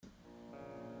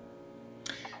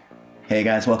Hey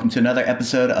guys, welcome to another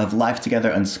episode of Life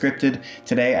Together Unscripted.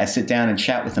 Today I sit down and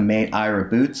chat with the mate Ira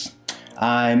Boots.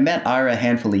 I met Ira a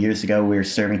handful of years ago. We were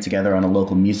serving together on a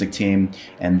local music team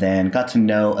and then got to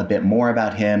know a bit more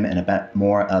about him and a bit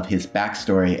more of his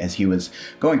backstory as he was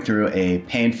going through a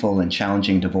painful and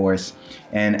challenging divorce.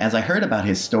 And as I heard about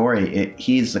his story,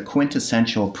 he's the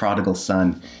quintessential prodigal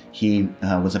son. He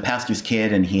was a pastor's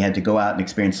kid and he had to go out and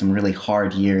experience some really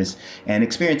hard years. And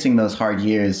experiencing those hard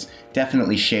years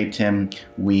definitely shaped him.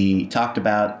 We talked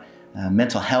about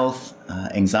mental health,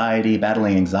 anxiety,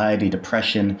 battling anxiety,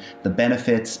 depression, the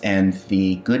benefits and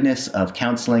the goodness of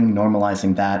counseling,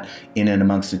 normalizing that in and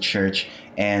amongst the church.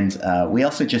 And we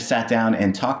also just sat down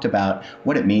and talked about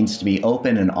what it means to be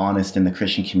open and honest in the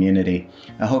Christian community.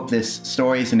 I hope this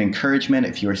story is an encouragement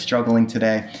if you are struggling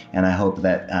today. And I hope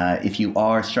that if you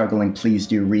are struggling, please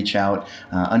do reach out.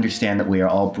 Understand that we are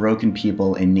all broken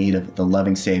people in need of the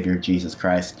loving Savior, Jesus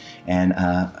Christ. And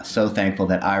so thankful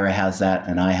that Ira has that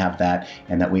and I have that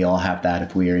and that we all have that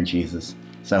if we are in Jesus.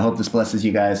 So I hope this blesses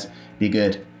you guys. Be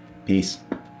good. Peace.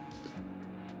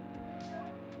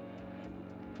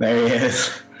 There he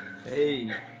is.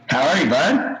 Hey. How are you,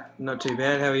 bud? Not too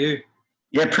bad. How are you?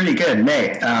 Yeah, pretty good,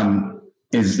 mate.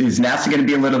 Is NASA going to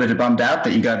be a little bit bummed out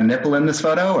that you got a nipple in this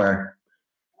photo, or?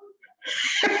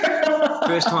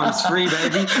 First time's free,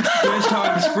 baby. First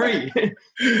time's free.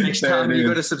 Next time you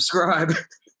got to subscribe.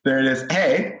 There it is.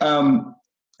 Hey,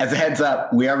 as a heads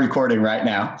up, we are recording right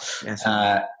now. Yes.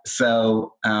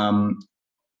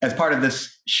 As part of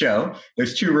this show,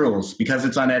 there's two rules. Because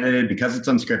it's unedited, because it's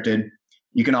unscripted,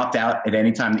 you can opt out at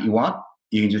any time that you want.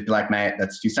 You can just be like, mate,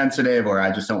 that's too sensitive, or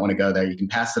I just don't want to go there. You can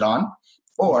pass it on.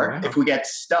 Or if we get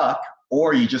stuck,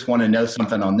 or you just want to know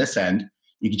something on this end,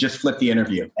 you can just flip the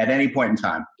interview at any point in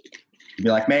time. You'd be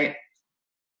like, mate,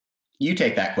 you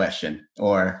take that question,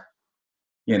 or,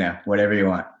 whatever you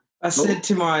want. I said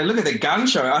to look at the gun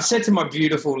show. I said to my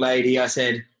beautiful lady, I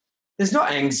said, there's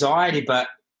not anxiety, but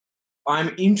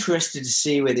I'm interested to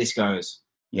see where this goes.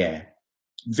 Yeah.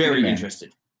 Very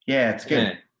interested. Yeah, it's good.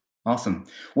 Yeah. Awesome.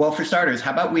 Well, for starters,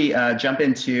 how about we jump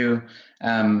into,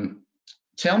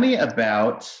 tell me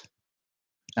about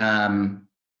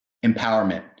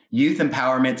empowerment, youth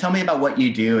empowerment. Tell me about what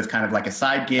you do as kind of like a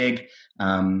side gig.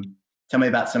 Tell me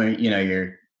about some of,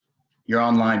 your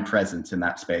online presence in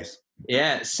that space.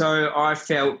 Yeah, so I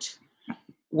felt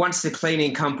once the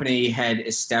cleaning company had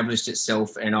established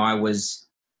itself and I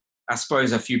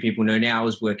suppose a few people know now, I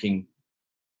was working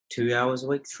 2 hours a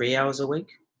week, 3 hours a week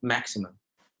maximum.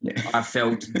 Yeah. I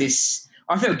felt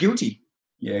guilty.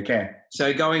 Yeah, okay.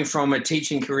 So going from a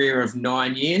teaching career of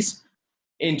 9 years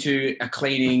into a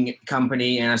cleaning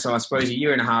company, and so I suppose a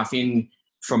year and a half in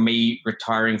from me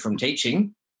retiring from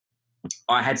teaching,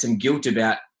 I had some guilt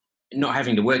about not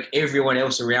having to work. Everyone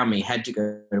else around me had to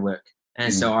go to work.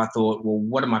 And so I thought, well,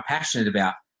 what am I passionate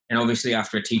about? And obviously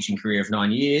after a teaching career of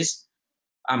 9 years,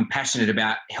 I'm passionate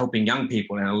about helping young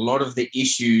people and a lot of the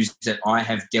issues that I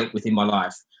have dealt with in my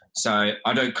life. So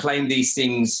I don't claim these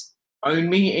things own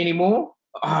me anymore.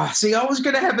 I was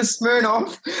going to have a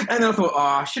Smirnoff and I thought,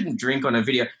 I shouldn't drink on a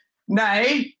video.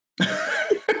 Nay.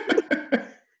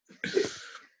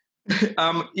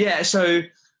 So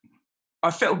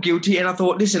I felt guilty and I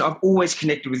thought, listen, I've always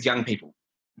connected with young people.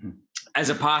 As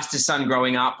a pastor's son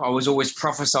growing up, I was always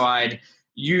prophesied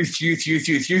youth.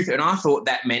 And I thought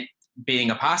that meant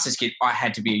being a pastor's kid, I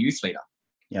had to be a youth leader.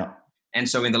 Yeah. And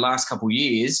so in the last couple of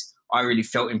years, I really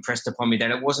felt impressed upon me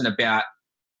that it wasn't about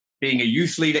being a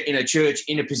youth leader in a church,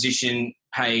 in a position,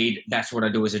 paid, that's what I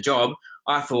do as a job.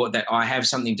 I thought that I have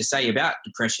something to say about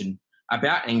depression,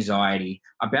 about anxiety,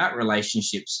 about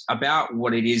relationships, about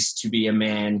what it is to be a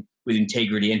man with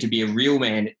integrity and to be a real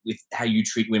man with how you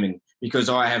treat women, because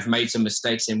I have made some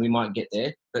mistakes and we might get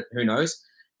there, but who knows,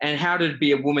 and how to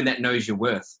be a woman that knows your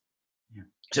worth. Yeah.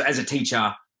 So as a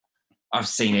teacher, I've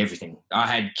seen everything. I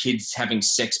had kids having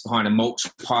sex behind a mulch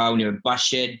pile near a bus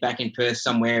shed back in Perth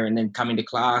somewhere and then coming to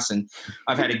class. And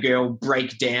I've had a girl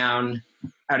break down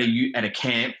at a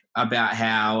camp about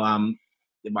how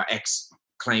my ex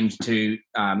claimed to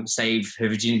save her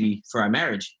virginity for our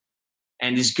marriage.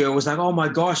 And this girl was like, oh my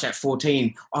gosh, at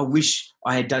 14, I wish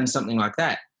I had done something like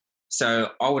that.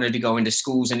 So I wanted to go into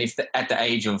schools. And at the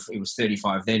age of, it was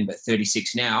 35 then, but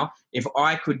 36 now, if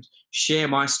I could share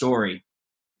my story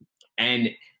and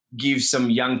give some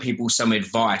young people some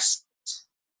advice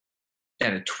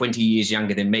that are 20 years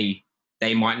younger than me,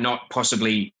 they might not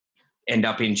possibly end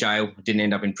up in jail, didn't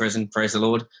end up in prison, praise the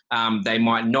Lord. They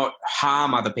might not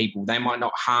harm other people. They might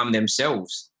not harm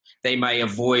themselves. They may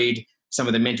avoid some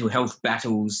of the mental health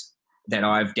battles that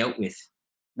I've dealt with.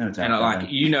 No, and I, like,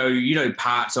 you know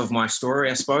parts of my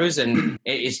story, I suppose, and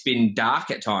it's been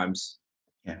dark at times.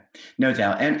 Yeah, no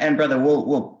doubt. And brother,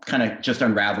 we'll kind of just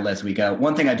unravel as we go.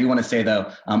 One thing I do want to say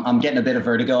though, I'm getting a bit of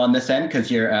vertigo on this end because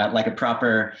you're like a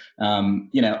proper,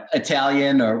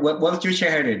 Italian, or what's your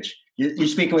heritage? You're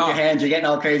speaking with your hands. You're getting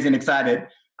all crazy and excited.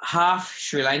 Half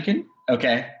Sri Lankan.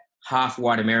 Okay. Half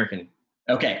white American.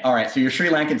 Okay. All right. So your Sri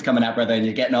Lankan's coming out, brother, and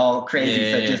you're getting all crazy.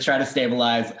 Yeah. So just try to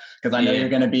stabilize, because I know you're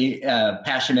going to be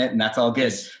passionate, and that's all good.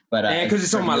 Yes. But because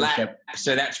it's on my lap,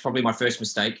 so that's probably my first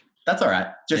mistake. That's all right.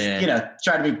 Just,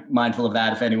 try to be mindful of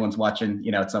that if anyone's watching,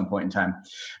 at some point in time.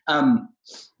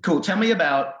 Cool. Tell me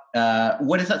about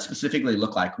what does that specifically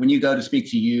look like when you go to speak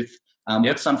to youth?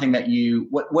 What's something that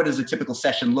what does a typical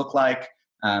session look like?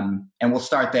 And we'll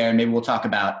start there, and maybe we'll talk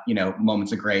about,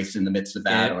 moments of grace in the midst of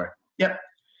that.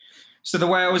 So the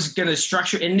way I was going to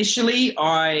structure initially,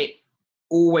 I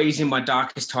always in my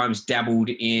darkest times dabbled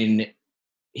in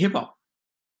hip hop.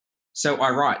 So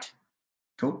I write.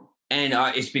 Cool. And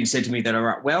it's been said to me that I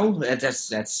write well.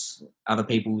 That's other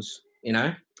people's,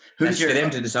 that's for them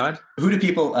to decide. Who do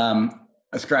people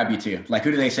ascribe you to? Like,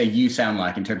 who do they say you sound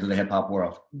like in terms of the hip hop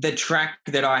world? The track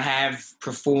that I have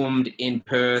performed in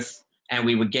Perth, and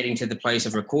we were getting to the place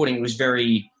of recording, it was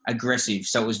very aggressive.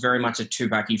 So it was very much a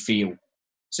Tupac-y feel.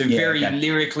 So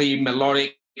lyrically,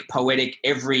 melodic, poetic,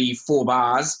 every 4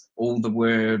 bars, all the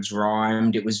words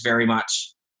rhymed. It was very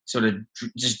much sort of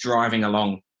just driving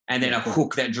along. And then a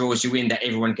hook that draws you in that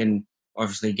everyone can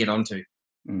obviously get onto.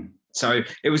 So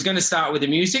it was going to start with the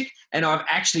music. And I've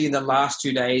actually in the last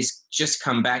 2 days just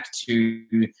come back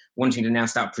to wanting to now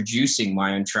start producing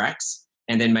my own tracks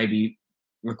and then maybe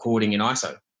recording in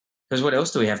ISO. Because what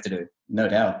else do we have to do? No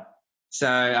doubt.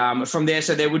 So from there,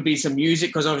 so there would be some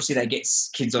music, because obviously they get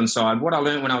kids on side. What I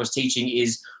learned when I was teaching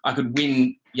is I could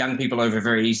win young people over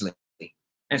very easily.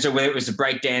 And so whether it was the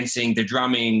breakdancing, the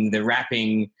drumming, the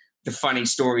rapping, the funny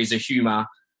stories, the humor,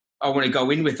 I want to go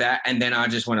in with that, and then I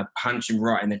just want to punch him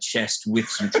right in the chest with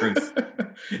some truth.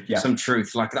 Some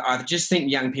truth. Like, I just think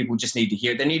young people just need to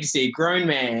hear it. They need to see a grown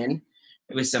man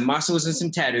with some muscles and some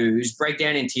tattoos break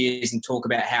down in tears and talk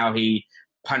about how he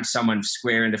punched someone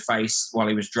square in the face while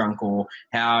he was drunk, or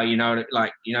how,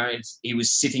 he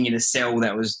was sitting in a cell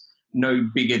that was no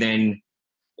bigger than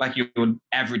like your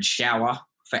average shower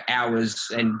for hours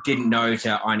and didn't know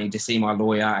I need to see my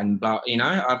lawyer and blah,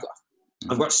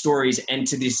 I've got stories, and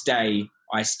to this day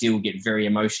I still get very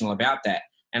emotional about that.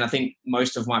 And I think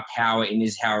most of my power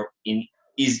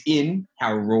is in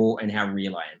how raw and how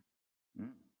real I am.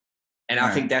 And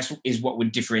I think that is what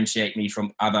would differentiate me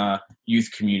from other youth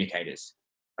communicators.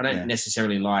 I don't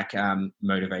necessarily like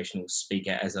motivational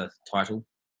speaker as a title.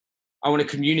 I want to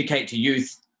communicate to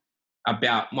youth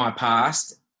about my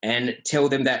past and tell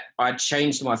them that I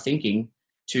changed my thinking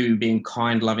to being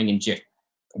kind, loving, and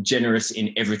generous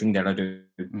in everything that I do.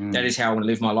 That is how I want to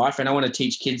live my life. And I want to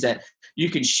teach kids that you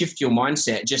can shift your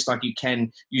mindset just like you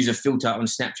can use a filter on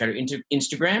Snapchat or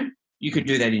Instagram. You could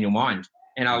do that in your mind.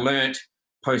 And I learnt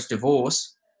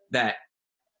post-divorce that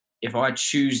if I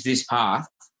choose this path,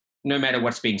 no matter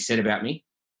what's being said about me,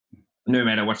 no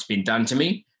matter what's been done to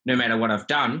me, no matter what I've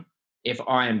done, if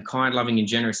I am kind, loving, and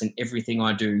generous in everything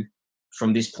I do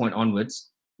from this point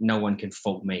onwards, no one can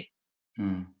fault me.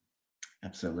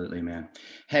 Absolutely, man.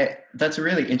 Hey, that's a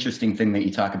really interesting thing that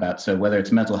you talk about. So whether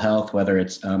it's mental health, whether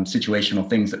it's situational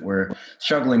things that we're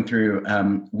struggling through,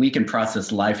 we can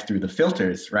process life through the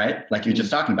filters, right? Like you're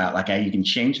just talking about, like how you can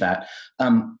change that.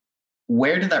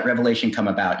 Where did that revelation come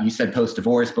about? You said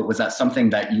post-divorce, but was that something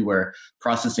that you were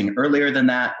processing earlier than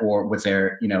that? Or was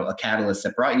there, a catalyst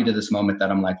that brought you to this moment that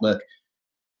I'm like, look,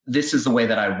 this is the way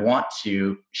that I want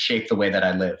to shape the way that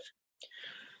I live?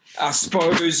 I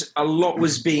suppose a lot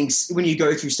was when you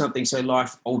go through something so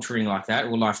life-altering like that,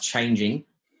 or life-changing,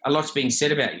 a lot's being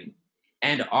said about you.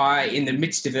 And I, in the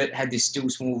midst of it, had this still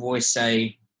small voice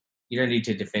say, you don't need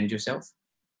to defend yourself.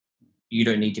 You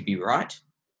don't need to be right.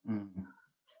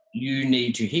 You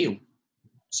need to heal.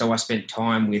 So I spent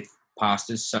time with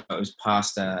pastors. So it was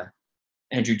Pastor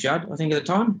Andrew Judd, I think at the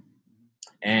time,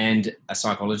 and a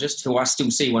psychologist who I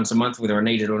still see once a month, whether I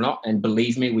need it or not. And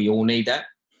believe me, we all need that.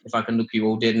 If I can look you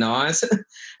all dead in the eyes.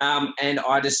 And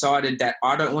I decided that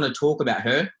I don't want to talk about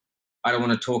her. I don't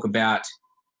want to talk about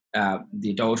the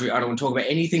adultery. I don't want to talk about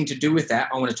anything to do with that.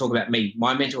 I want to talk about me,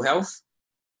 my mental health,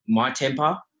 my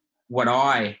temper, what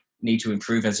I need to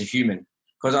improve as a human.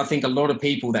 Because I think a lot of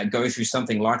people that go through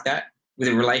something like that, with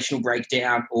a relational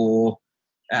breakdown or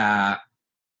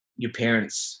your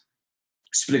parents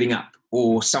splitting up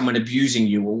or someone abusing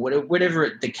you or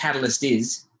whatever the catalyst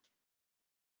is,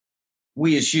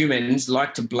 we as humans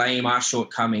like to blame our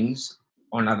shortcomings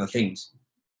on other things.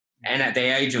 And at the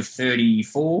age of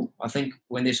 34, I think,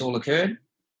 when this all occurred,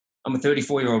 I'm a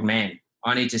 34-year-old man.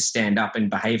 I need to stand up and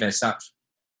behave as such.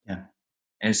 Yeah.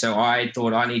 And so I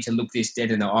thought I need to look this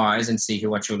dead in the eyes and see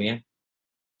who I truly am.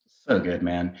 So good,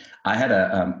 man. I had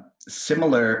a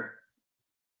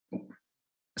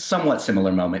somewhat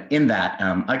similar moment in that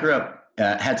I grew up,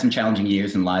 had some challenging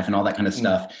years in life and all that kind of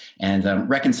stuff. And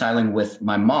reconciling with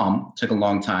my mom took a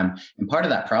long time. And part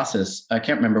of that process, I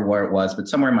can't remember where it was, but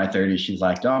somewhere in my 30s, she's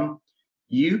like, Dom,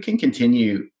 you can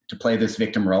continue to play this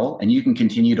victim role and you can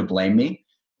continue to blame me.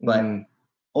 But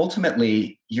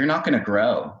ultimately, you're not going to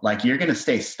grow. Like, you're going to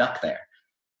stay stuck there.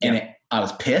 And I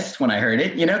was pissed when I heard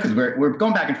it, because we're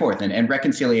going back and forth. And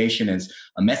reconciliation is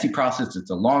a messy process. It's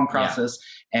a long process.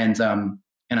 Yeah.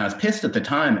 And I was pissed at the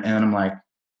time. And I'm like,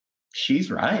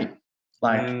 she's right.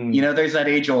 Like, there's that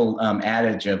age-old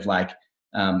adage of like,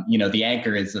 the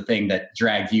anchor is the thing that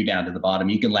drags you down to the bottom.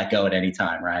 You can let go at any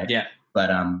time, right? Yeah. But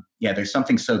there's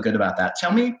something so good about that.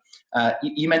 Tell me,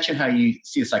 you mentioned how you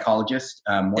see a psychologist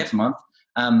once a month.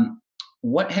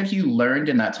 What have you learned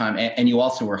in that time? And you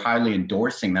also were highly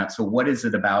endorsing that. So what is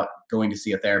it about going to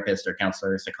see a therapist or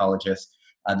counselor or psychologist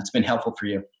that's been helpful for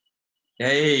you?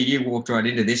 Hey, you walked right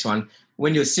into this one.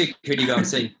 When you're sick, who do you go and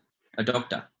see? A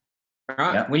doctor.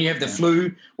 Right? Yep. When you have the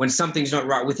flu, when something's not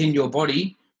right within your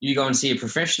body, you go and see a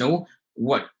professional.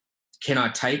 What can I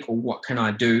take or what can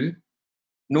I do?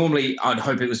 Normally, I'd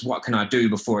hope it was what can I do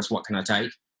before it's what can I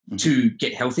take to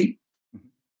get healthy.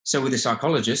 So with a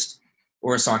psychologist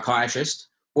or a psychiatrist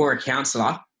or a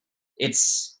counselor,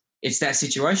 it's that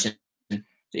situation.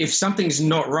 If something's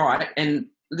not right, and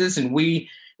listen, we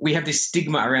have this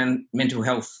stigma around mental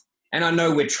health, and I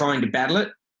know we're trying to battle it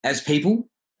as people,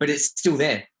 but it's still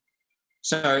there.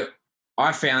 So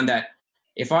I found that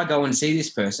if I go and see this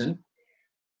person,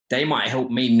 they might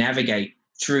help me navigate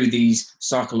through these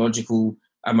psychological,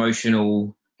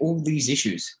 emotional, all these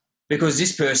issues. Because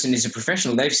this person is a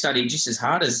professional. They've studied just as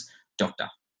hard as doctor.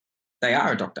 They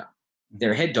are a doctor.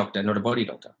 They're a head doctor, not a body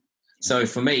doctor. So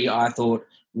for me, I thought,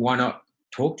 why not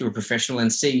talk to a professional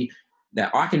and see that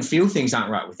I can feel things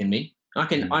aren't right within me.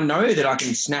 I know that I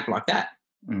can snap like that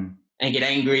and get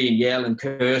angry and yell and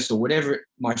curse or whatever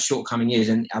my shortcoming is.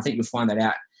 And I think you'll find that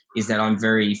out is that I'm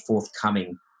very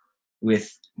forthcoming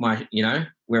with my,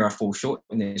 where I fall short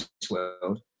in this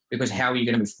world. Because how are you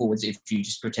going to move forwards if you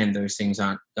just pretend those things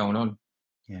aren't going on?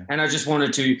 Yeah. And I just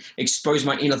wanted to expose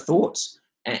my inner thoughts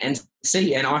and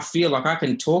see. And I feel like I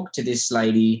can talk to this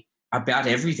lady about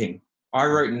everything. I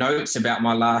wrote notes about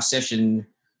my last session,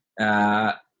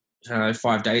 5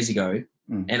 days ago,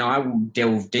 and I will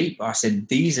delve deep. I said,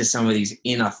 these are some of these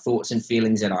inner thoughts and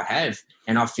feelings that I have,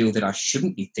 and I feel that I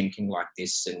shouldn't be thinking like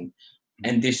this.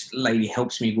 And this lady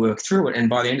helps me work through it. And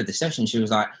by the end of the session, she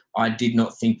was like, I did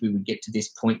not think we would get to this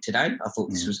point today. I thought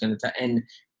this was going to take, and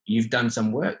you've done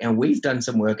some work and we've done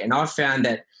some work. And I've found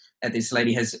that this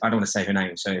lady has, I don't want to say her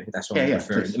name, so that's what I'm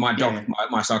referring to.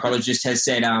 My psychologist has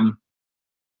said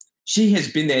she has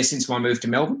been there since my move to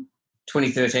Melbourne,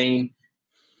 2013.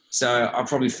 So I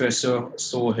probably first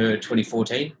saw her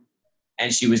 2014.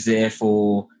 And she was there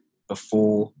for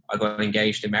before I got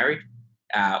engaged and married.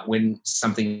 When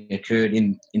something occurred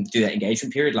through that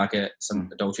engagement period, like some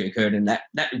adultery occurred, and that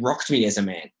rocked me as a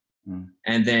man.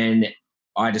 And then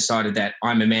I decided that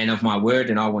I'm a man of my word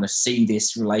and I want to see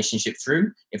this relationship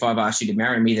through. If I've asked you to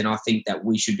marry me, then I think that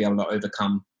we should be able to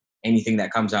overcome anything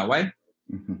that comes our way.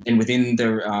 And within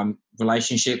the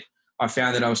relationship, I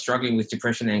found that I was struggling with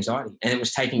depression and anxiety, and it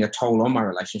was taking a toll on my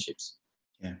relationships.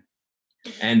 Yeah.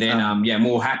 And then,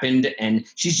 more happened, and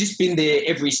she's just been there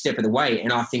every step of the way.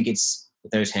 And I think it's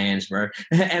those hands, bro.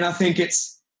 And I think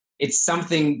it's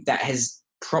something that has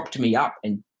propped me up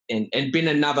and been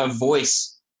another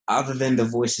voice other than the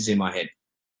voices in my head.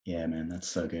 Yeah, man, that's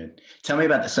so good. Tell me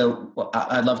about this. So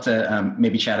I'd love to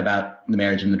maybe chat about the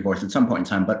marriage and the divorce at some point in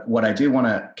time. But what I do want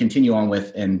to continue on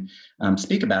with and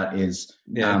speak about is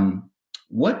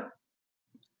what,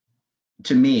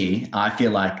 to me, I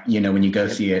feel like, when you go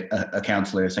see a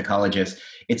counselor, a psychologist,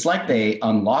 it's like they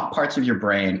unlock parts of your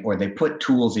brain or they put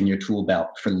tools in your tool belt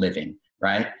for living,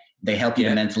 right? They help you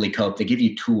to mentally cope. They give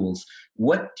you tools.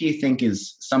 What do you think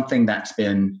is something that's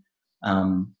been,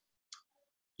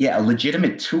 a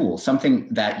legitimate tool, something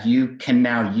that you can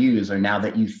now use or now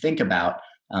that you think about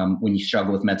when you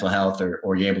struggle with mental health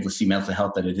or you're able to see mental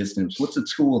health at a distance? What's a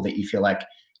tool that you feel like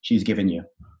she's given you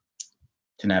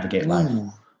to navigate life?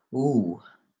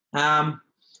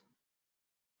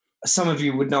 Some of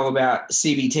you would know about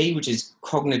CBT, which is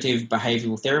cognitive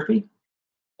behavioral therapy.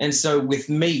 And so with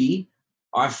me,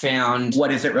 I found...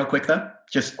 What is it real quick though?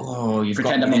 Just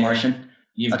pretend I'm a Martian.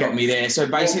 You've got me there. So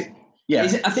basically, I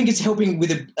think it's helping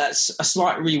with a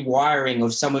slight rewiring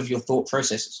of some of your thought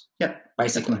processes. Yeah.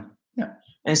 Basically. Definitely. Yeah.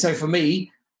 And so for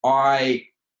me, I'm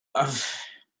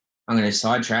going to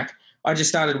sidetrack. I just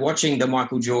started watching the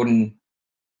Michael Jordan,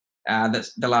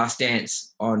 the Last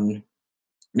Dance on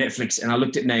Netflix, and I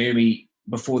looked at Naomi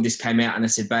before this came out, and I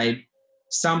said, babe,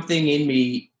 something in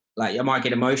me, like I might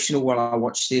get emotional while I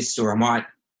watch this, or I might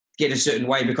get a certain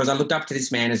way, because I looked up to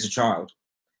this man as a child.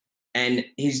 And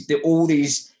all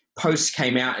these posts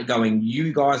came out going,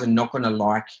 you guys are not going to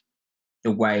like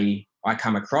the way I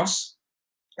come across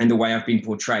and the way I've been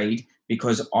portrayed,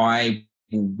 because I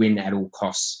will win at all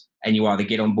costs. And you either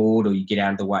get on board or you get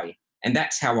out of the way. And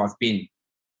that's how I've been.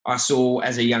 I saw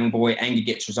as a young boy, anger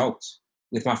gets results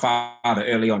with my father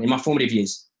early on in my formative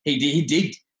years. He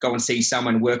did go and see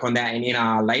someone work on that. And in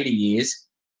our later years,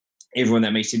 everyone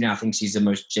that meets him now thinks he's the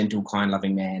most gentle, kind,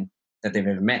 loving man that they've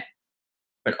ever met.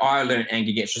 But I learned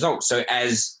anger gets results. So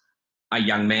as a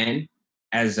young man,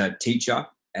 as a teacher,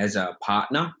 as a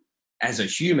partner, as a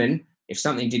human, if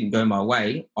something didn't go my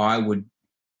way, I would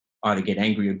either get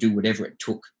angry or do whatever it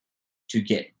took to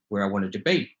get where I wanted to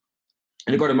be.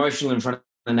 And I got emotional in front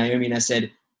of Naomi, and I said,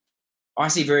 I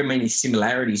see very many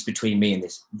similarities between me and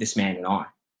this man and I.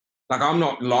 Like, I'm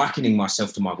not likening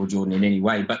myself to Michael Jordan in any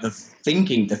way, but the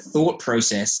thought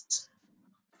process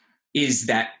is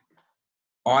that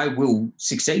I will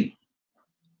succeed.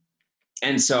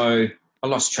 And so I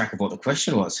lost track of what the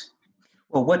question was.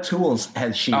 Well, what tools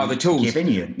has she the tools. given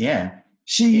you? Yeah.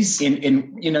 She's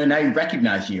in now you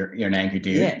recognize you're an angry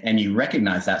dude, and you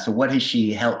recognize that. So what has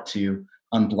she helped to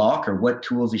unblock, or what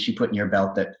tools has she put in your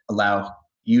belt that allow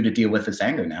you to deal with this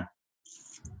anger now?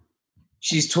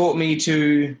 She's taught me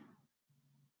to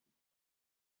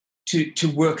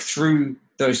work through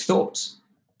those thoughts.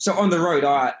 So on the road,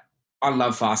 I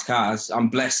love fast cars. I'm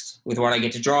blessed with what I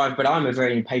get to drive, but I'm a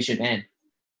very impatient man.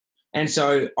 And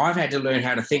so I've had to learn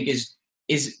how to think,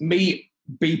 is me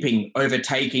beeping,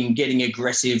 overtaking, getting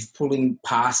aggressive, pulling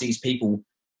past these people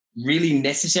really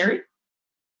necessary?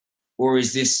 Or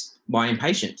is this my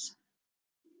impatience?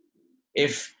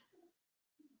 If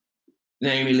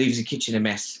Naomi leaves the kitchen a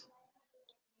mess,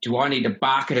 do I need to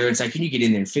bark at her and say, can you get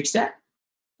in there and fix that?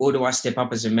 Or do I step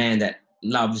up as a man that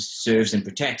loves, serves, and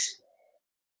protects,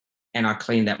 and I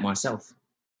clean that myself?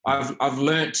 I've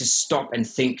learned to stop and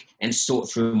think and sort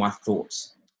through my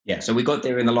thoughts. Yeah. So we got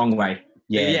there in the long way.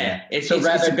 Yeah. It's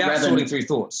about sorting through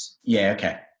thoughts. Yeah.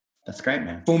 Okay. That's great,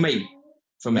 man. For me.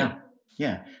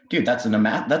 Yeah. Dude, that's a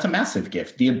massive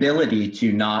gift. The ability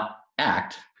to not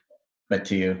act, but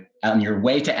to, on your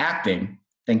way to acting,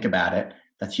 think about it.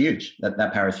 That's huge.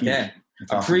 That power is huge. Yeah.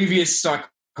 That's a awesome. Previous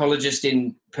psychologist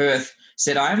in Perth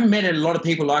said, I haven't met a lot of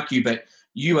people like you, but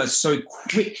you are so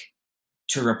quick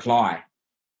to reply.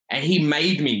 And he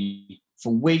made me,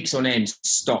 for weeks on end,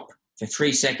 stop for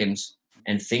 3 seconds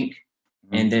and think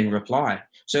and then reply.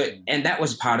 So, and that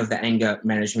was part of the anger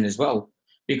management as well.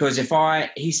 Because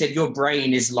he said, your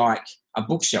brain is like a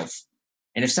bookshelf.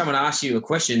 And if someone asks you a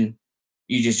question,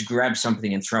 you just grab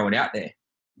something and throw it out there.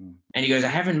 And he goes, I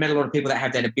haven't met a lot of people that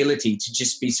have that ability to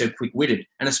just be so quick-witted.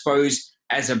 And I suppose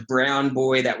as a brown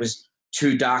boy that was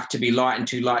too dark to be light and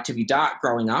too light to be dark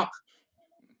growing up,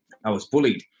 I was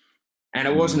bullied. And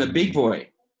I wasn't a big boy,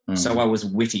 so I was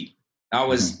witty. I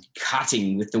was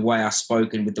cutting with the way I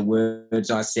spoke and with the words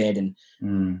I said.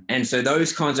 And so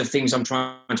those kinds of things I'm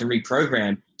trying to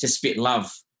reprogram to spit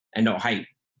love and not hate.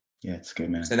 Yeah, it's good,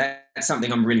 man. So that's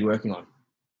something I'm really working on.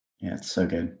 Yeah, it's so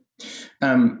good.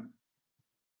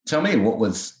 Tell me, what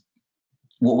was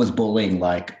bullying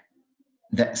like?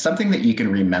 Something that you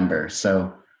can remember.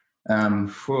 So,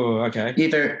 okay.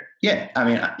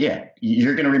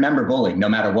 You're going to remember bullying no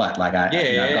matter what. Like I've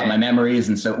got my memories.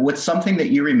 And so what's something that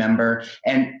you remember?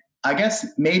 And I guess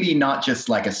maybe not just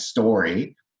like a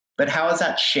story, but how has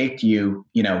that shaped you,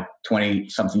 20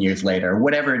 something years later,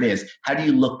 whatever it is? How do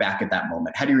you look back at that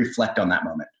moment? How do you reflect on that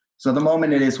moment? So the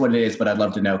moment, it is what it is, but I'd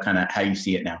love to know kind of how you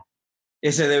see it now. Yeah.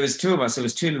 So there was two of us. There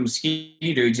was two little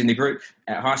skinny dudes in the group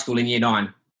at high school in year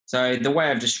 9. So the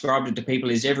way I've described it to people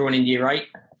is everyone in year 8.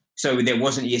 So there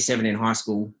wasn't year 7 in high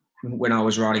school when I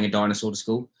was riding a dinosaur to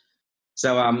school.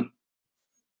 So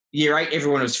year 8,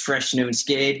 everyone was fresh, new and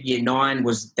scared. Year 9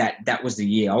 was that was the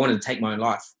year. I wanted to take my own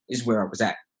life. This is where I was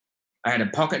at. I had a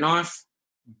pocket knife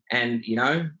and,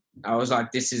 I was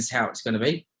like, this is how it's going to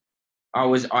be.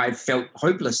 I felt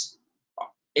hopeless.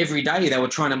 Every day they were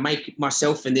trying to make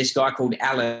myself and this guy called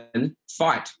Alan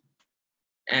fight.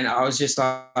 And I was just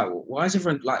like, why is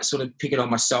everyone like sort of picking on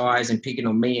my size and picking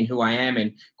on me and who I am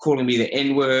and calling me the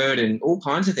N-word and all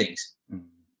kinds of things?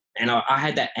 And I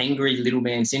had that angry little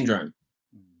man syndrome.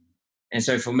 And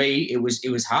so for me, it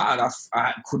was hard.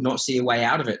 I could not see a way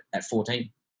out of it at 14.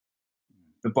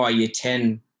 But by year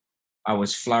 10, I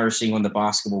was flourishing on the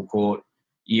basketball court.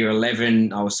 year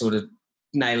 11, I was sort of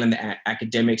nailing the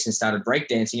academics and started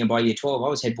breakdancing. And by year 12, I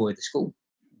was head boy of the school.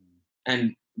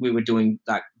 And we were doing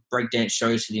like breakdance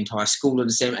shows for the entire school at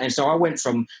the same. And so I went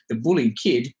from the bullied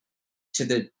kid to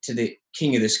the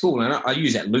king of the school. And I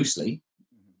use that loosely,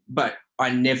 but I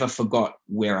never forgot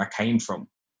where I came from.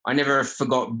 I never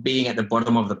forgot being at the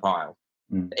bottom of the pile.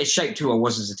 It shaped who I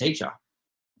was as a teacher.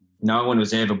 No one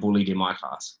was ever bullied in my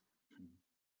class.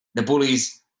 The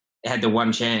bullies had the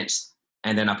one chance,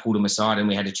 and then I pulled them aside and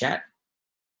we had a chat.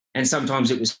 And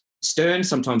sometimes it was stern.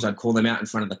 Sometimes I'd call them out in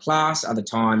front of the class. Other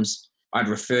times I'd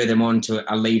refer them on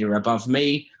to a leader above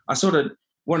me.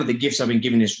 One of the gifts I've been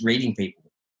given is reading people.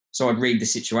 So I'd read the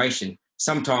situation.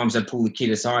 Sometimes I'd pull the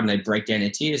kid aside and they'd break down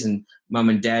in tears, and mum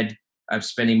and dad are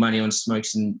spending money on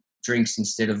smokes and drinks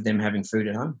instead of them having food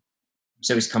at home.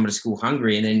 So he's coming to school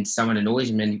hungry, and then someone annoys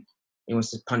him and he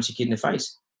wants to punch the kid in the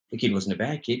face. The kid wasn't a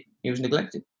bad kid. He was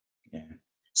neglected. Yeah.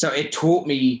 So it taught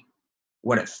me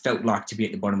what it felt like to be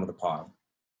at the bottom of the pile.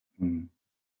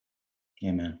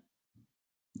 Yeah, man.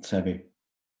 It's heavy.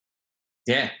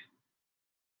 Yeah.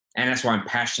 And that's why I'm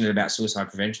passionate about suicide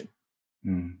prevention.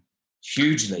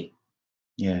 Hugely.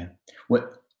 Yeah.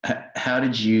 How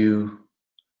did you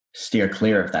steer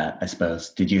clear of that, I suppose?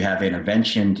 Did you have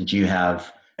intervention? Did you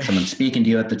have someone speaking to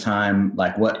you at the time?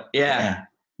 Like what? Yeah.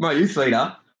 My youth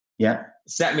leader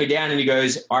sat me down and he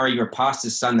goes, Ira, you're a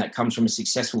pastor's son that comes from a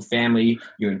successful family.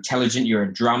 You're intelligent. You're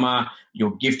a drummer.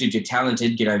 You're gifted. You're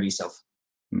talented. Get over yourself.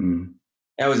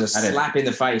 That was a slap in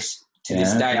the face. To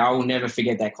this day, I will never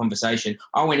forget that conversation.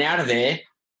 I went out of there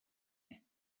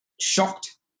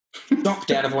shocked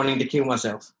out of wanting to kill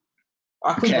myself.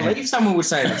 I couldn't believe someone would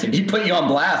say that to me. He put you on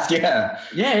blast, Yeah,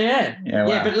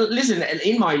 wow. But listen,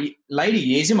 in my later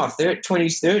years, in my 20s,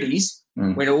 30s,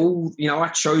 when I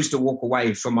chose to walk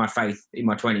away from my faith in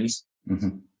my 20s,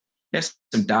 that's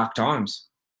some dark times.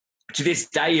 To this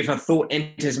day, if a thought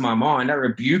enters my mind, I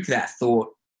rebuke that thought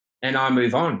and I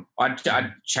move on.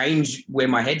 I change where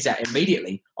my head's at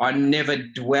immediately. I never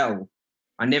dwell.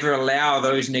 I never allow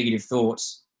those negative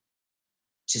thoughts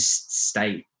to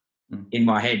stay in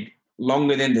my head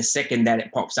longer than the second that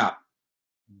it pops up.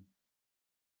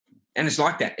 And it's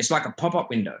like that. It's like a pop-up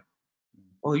window.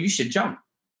 Oh, you should jump.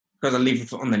 Because I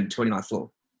live on the 29th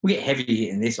floor. We get heavy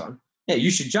in this one. Yeah, you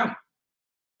should jump.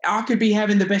 I could be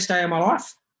having the best day of my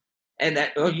life. And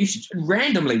you should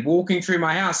randomly walking through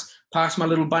my house, past my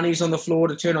little bunnies on the floor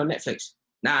to turn on Netflix.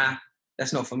 Nah,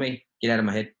 that's not for me. Get out of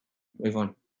my head. Move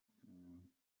on.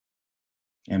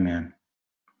 Yeah, man.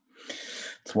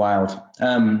 It's wild.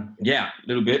 Yeah, a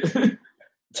little bit.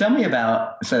 Tell me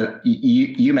about, so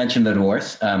you mentioned the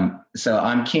divorce. So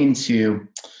I'm keen to,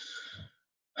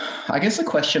 I guess the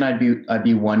question I'd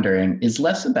be wondering is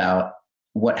less about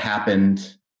what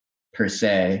happened per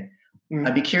se.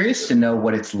 I'd be curious to know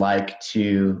what it's like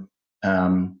to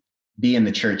be in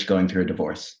the church going through a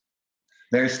divorce.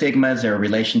 There are stigmas, there are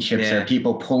relationships, there are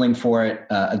people pulling for it,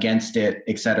 against it,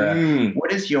 etc.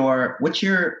 What's your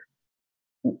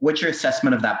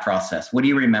assessment of that process? What do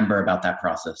you remember about that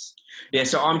process? Yeah,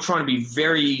 so I'm trying to be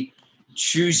very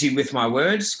choosy with my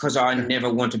words because I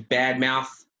never want to badmouth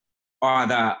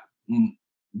either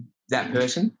that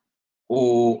person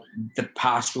or the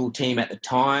pastoral team at the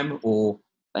time or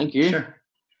thank you. Sure.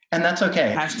 And that's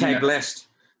okay. Hashtag blessed.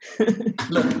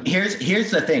 Look,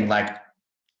 here's the thing. Like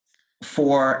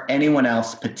for anyone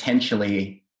else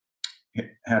potentially,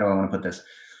 how do I want to put this?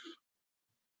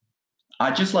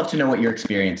 I'd just love to know what your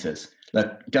experience is.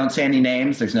 Look, don't say any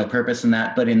names. There's no purpose in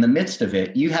that. But in the midst of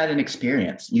it, you had an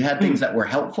experience. You had things that were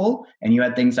helpful and you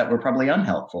had things that were probably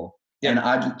unhelpful. Yeah. And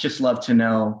I'd just love to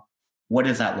know, what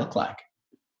does that look like?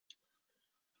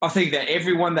 I think that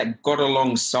everyone that got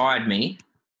alongside me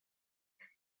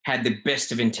had the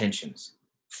best of intentions,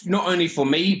 not only for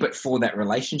me, but for that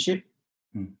relationship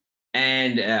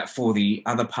and for the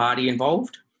other party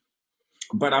involved.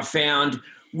 But I found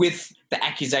with the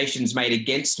accusations made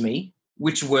against me,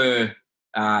 which were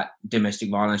domestic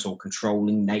violence or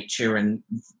controlling nature and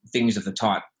things of the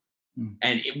type,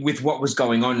 and with what was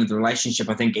going on in the relationship,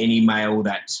 I think any male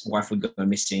that's wife would go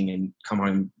missing and come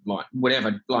home like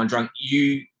whatever, blind drunk,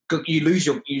 you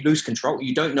lose control.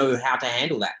 You don't know how to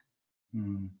handle that.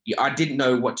 I didn't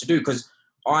know what to do because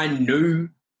I knew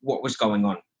what was going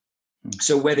on.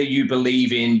 So whether you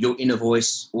believe in your inner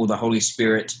voice or the Holy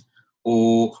Spirit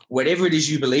or whatever it is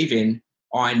you believe in,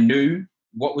 I knew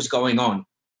what was going on.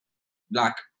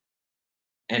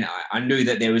 And I knew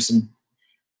that there was some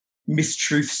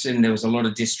mistruths and there was a lot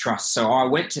of distrust. So I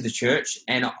went to the church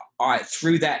and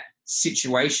through that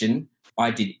situation,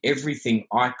 I did everything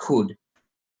I could.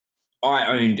 I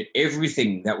owned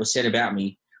everything that was said about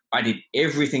me. I did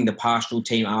everything the pastoral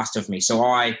team asked of me. So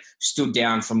I stood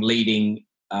down from leading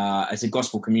as a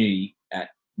gospel community at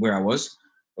where I was,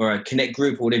 or a connect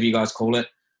group, or whatever you guys call it.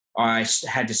 I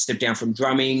had to step down from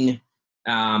drumming.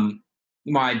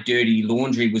 My dirty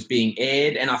laundry was being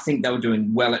aired, and I think they were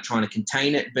doing well at trying to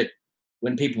contain it. But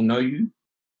when people know you,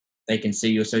 they can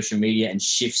see your social media and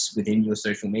shifts within your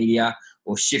social media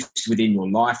or shifts within your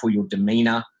life or your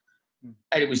demeanour.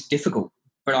 And it was difficult,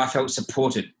 but I felt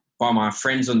supported by my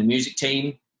friends on the music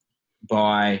team,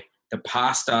 by the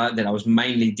pastor that I was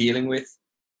mainly dealing with.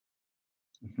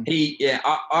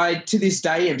 I to this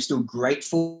day am still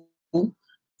grateful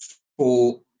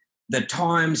for the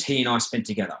times he and I spent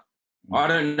together. I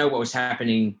don't know what was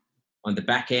happening on the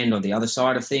back end or the other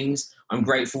side of things. I'm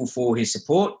grateful for his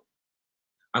support.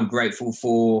 I'm grateful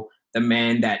for the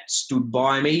man that stood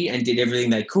by me and did everything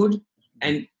they could.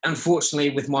 And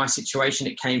unfortunately, with my situation,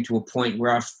 it came to a point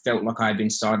where I felt like I had been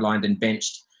sidelined and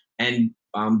benched, and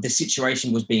the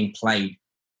situation was being played.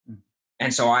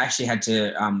 And so I actually had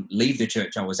to leave the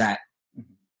church I was at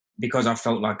because I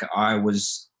felt like I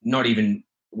was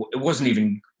it wasn't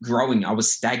even growing. I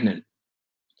was stagnant.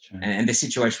 Sure. And the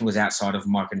situation was outside of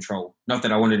my control. Not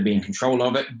that I wanted to be in control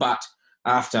of it, but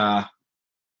after, I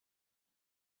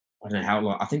don't know how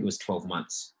long, I think it was 12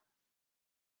 months,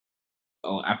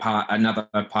 another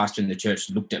pastor in the church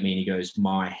looked at me and he goes,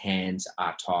 "My hands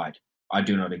are tied. I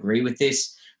do not agree with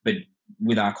this, but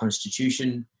with our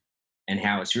constitution and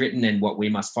how it's written and what we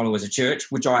must follow as a church,"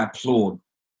 which I applaud.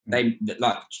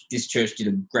 This church did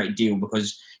a great deal,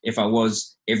 because if I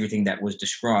was everything that was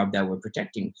described, they were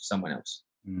protecting someone else.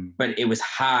 But it was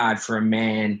hard for a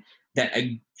man that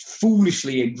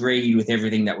foolishly agreed with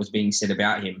everything that was being said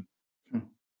about him,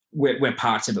 where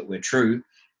parts of it were true.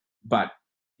 But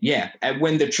yeah, and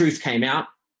when the truth came out,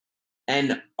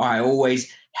 and I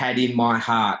always had in my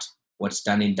heart, what's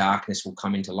done in darkness will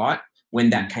come into light.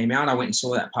 When that came out, I went and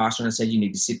saw that pastor and I said, "You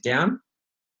need to sit down,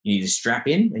 you need to strap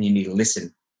in, and you need to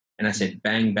listen." And I said,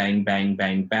 bang, bang, bang,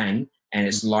 bang, bang. And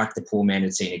it's like the poor man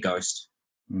had seen a ghost.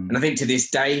 And I think to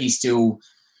this day, he still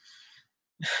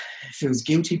feels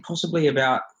guilty possibly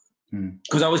about,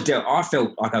 because I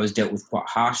felt like I was dealt with quite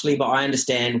harshly, but I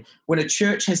understand when a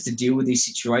church has to deal with these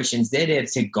situations, they're there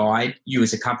to guide you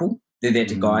as a couple. They're there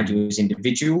to guide you as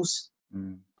individuals.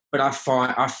 But I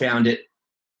found it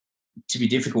to be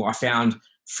difficult. I found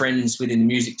friends within the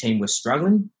music team were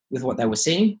struggling with what they were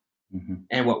seeing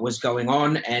and what was going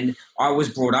on. And I was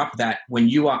brought up that when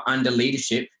you are under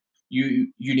leadership,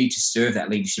 you need to serve that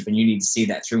leadership and you need to see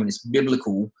that through. And it's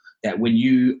biblical that when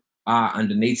you are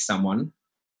underneath someone,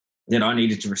 that I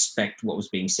needed to respect what was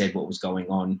being said, what was going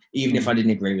on, even if I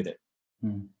didn't agree with it.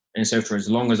 And so for as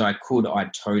long as I could, I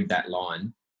towed that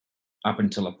line up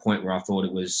until a point where I thought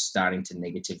it was starting to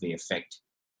negatively affect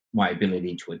my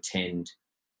ability to attend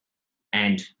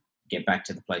and get back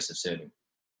to the place of serving.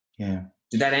 Yeah.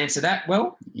 Did that answer that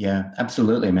well? Yeah,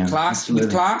 absolutely, man. Absolutely.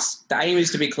 With class, the aim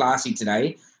is to be classy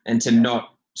today and to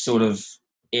not sort of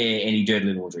air any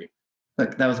dirty laundry.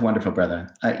 Look, that was wonderful,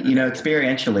 brother.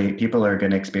 Experientially, people are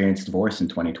going to experience divorce in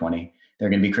 2020. There are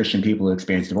going to be Christian people who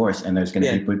experience divorce, and there's going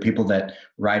to be people that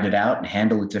ride it out and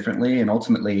handle it differently. And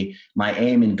ultimately, my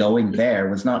aim in going there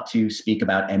was not to speak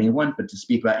about anyone, but to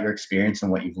speak about your experience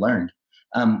and what you've learned.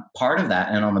 Part of that,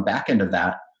 and on the back end of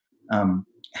that,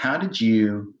 how did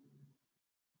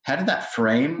that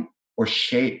frame or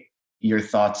shape your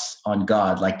thoughts on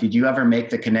God? Like, did you ever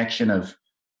make the connection of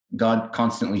God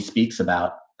constantly speaks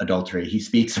about adultery? He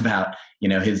speaks about,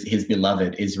 his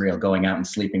beloved Israel going out and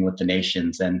sleeping with the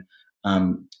nations. And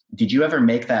did you ever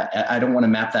make that? I don't want to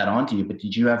map that onto you, but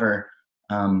did you ever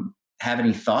have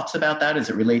any thoughts about that as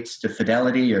it relates to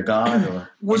fidelity or God? Or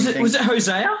was it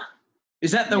Hosea?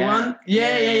 Is that the one?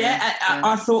 Yeah.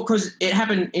 I thought, because it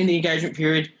happened in the engagement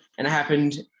period and it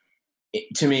happened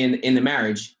to me in the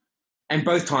marriage, and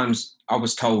both times I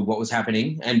was told what was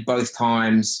happening, and both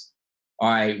times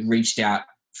I reached out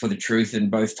for the truth, and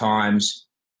both times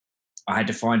I had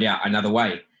to find out another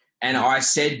way. And I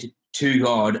said to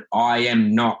God, I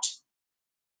am not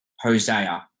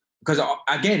Hosea, because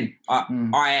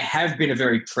I have been a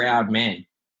very proud man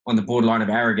on the borderline of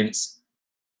arrogance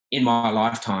in my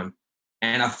lifetime.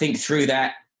 And I think through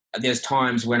that, there's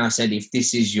times when I said, if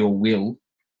this is your will,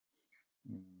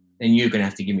 then you're going to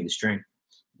have to give me the strength.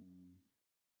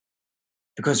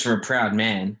 Because for a proud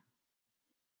man,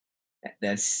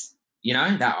 that's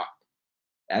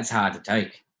hard to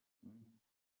take.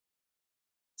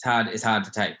 It's hard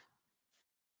to take.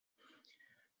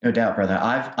 No doubt, brother.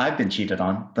 I've been cheated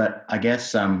on, but I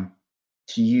guess to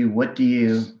you, what do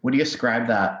you ascribe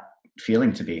that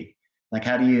feeling to be? Like,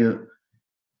 how do you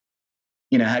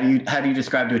how do you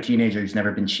describe to a teenager who's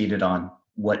never been cheated on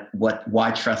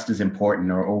why trust is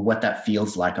important, or what that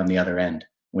feels like on the other end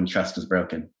when trust is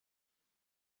broken?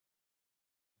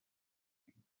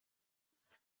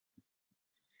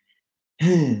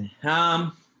 It's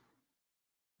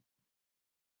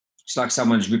like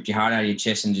someone's ripped your heart out of your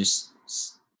chest and just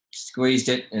squeezed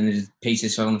it, and the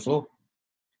pieces fell on the floor.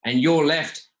 And you're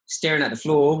left staring at the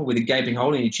floor with a gaping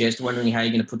hole in your chest, wondering how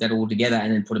you're going to put that all together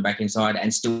and then put it back inside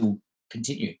and still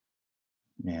continue.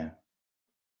 Yeah.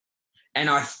 And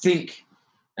I think,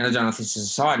 and I don't know if this is a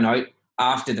side note,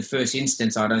 after the first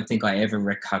instance, I don't think I ever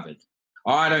recovered.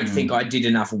 I don't think I did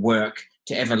enough work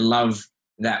to ever love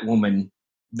that woman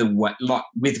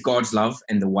with God's love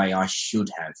and the way I should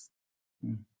have.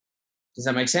 Does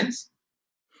that make sense?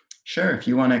 Sure. If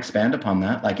you want to expand upon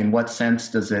that, like in what sense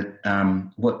does it,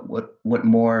 what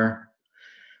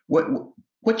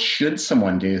should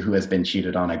someone do who has been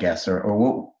cheated on, I guess, or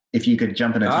what, if you could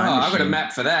jump in a time machine? I've got a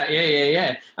map for that.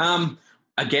 Yeah.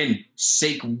 Again,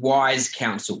 seek wise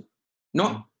counsel,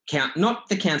 not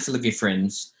the counsel of your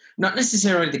friends, not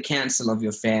necessarily the counsel of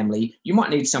your family. You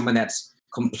might need someone that's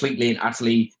completely and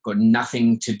utterly got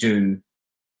nothing to do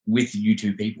with you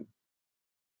two people,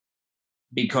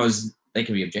 because they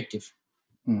can be objective.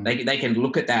 They can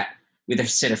look at that with a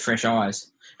set of fresh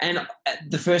eyes. And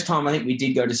the first time I think we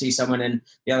did go to see someone, and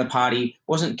the other party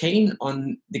wasn't keen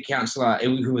on the counsellor,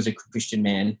 who was a Christian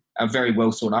man, a very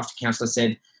well sought after counsellor,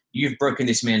 said, "You've broken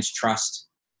this man's trust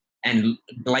and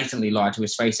blatantly lied to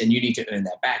his face, and you need to earn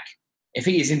that back. If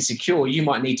he is insecure, you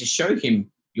might need to show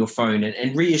him your phone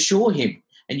and reassure him.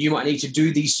 And you might need to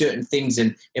do these certain things.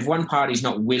 And if one party's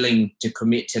not willing to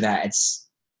commit to that,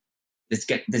 there's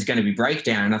going to be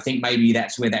breakdown." And I think maybe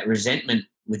that's where that resentment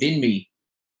within me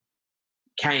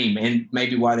came, and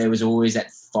maybe why there was always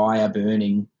that fire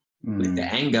burning with the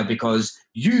anger, because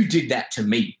you did that to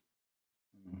me.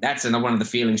 That's one of the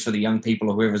feelings for the young people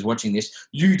or whoever's watching this.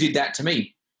 You did that to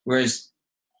me. Whereas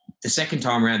the second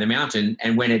time around the mountain,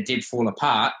 and when it did fall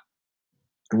apart,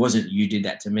 it wasn't you did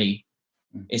that to me.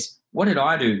 It's what did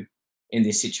I do in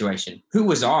this situation? Who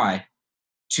was I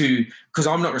because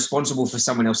I'm not responsible for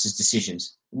someone else's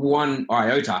decisions, one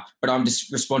iota, but I'm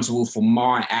just responsible for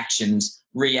my actions,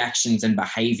 reactions, and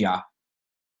behavior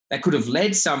that could have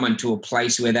led someone to a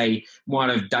place where they might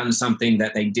have done something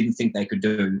that they didn't think they could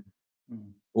do,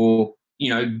 or,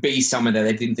 be someone that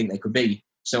they didn't think they could be.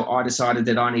 So I decided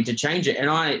that I need to change it.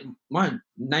 And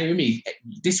Naomi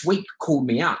this week called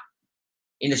me out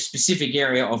in a specific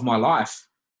area of my life.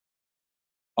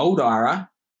 Old Ira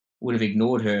would have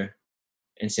ignored her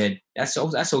and said, that's all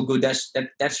good.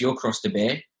 That's your cross to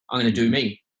bear. I'm going to do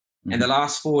me. And the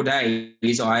last 4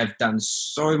 days, I have done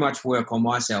so much work on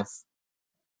myself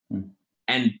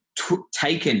and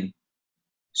taken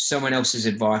someone else's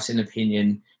advice and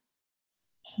opinion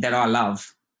that I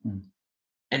love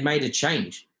and made a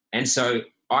change. And so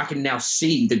I can now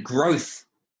see the growth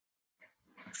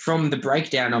from the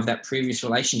breakdown of that previous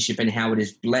relationship and how it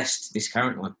has blessed this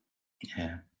current one.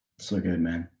 Yeah, so good,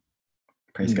 man.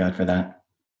 Praise God for that.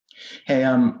 Hey,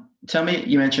 tell me,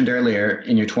 you mentioned earlier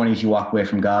in your 20s you walked away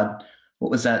from God. What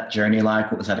was that journey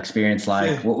like? What was that experience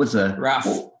like? What was rough?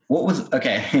 What was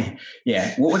okay?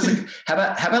 Yeah. What was the? How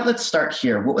about let's start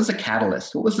here. What was the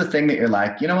catalyst? What was the thing that you're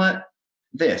like, you know what,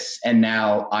 this, and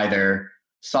now either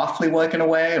softly working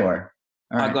away or?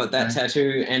 I got that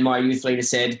tattoo, and my youth leader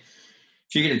said,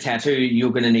 if you get a tattoo,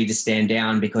 you're going to need to stand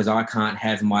down, because I can't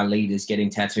have my leaders getting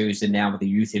tattoos. And now with the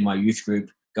youth in my youth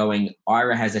group going,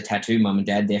 Ira has a tattoo, Mum and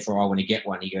Dad, therefore I want to get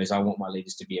one. He goes, I want my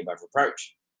leaders to be above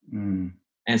reproach.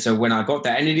 And so when I got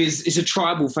that, and it's a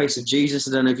tribal face of Jesus.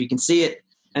 I don't know if you can see it.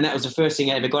 And that was the first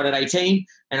thing I ever got at 18.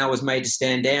 And I was made to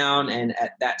stand down. And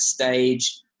at that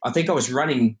stage, I think I was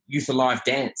running Youth Alive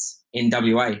Dance in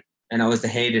WA. And I was the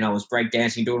head, and I was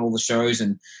breakdancing, doing all the shows.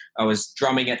 And I was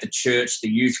drumming at the church, the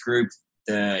youth group,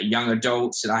 the young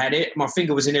adults. And I had it. My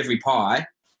finger was in every pie.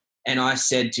 And I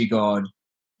said to God,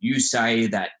 you say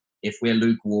that if we're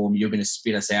lukewarm, you're going to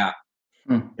spit us out.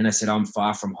 And I said, I'm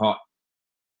far from hot.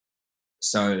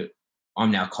 So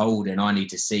I'm now cold, and I need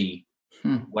to see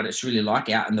what it's really like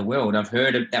out in the world. I've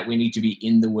heard that we need to be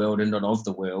in the world and not of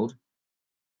the world.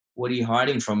 What are you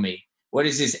hiding from me? What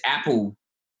is this apple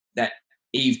that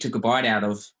Eve took a bite out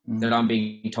of that I'm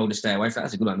being told to stay away from?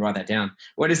 That's a good one. Write that down.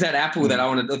 What is that apple that I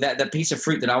want to, that piece of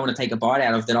fruit that I want to take a bite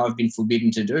out of that I've been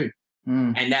forbidden to do?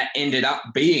 And that ended up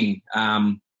being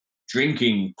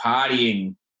drinking,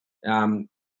 partying,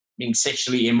 being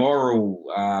sexually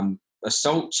immoral,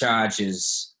 assault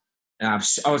charges. I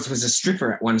was a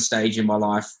stripper at one stage in my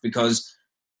life because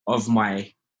of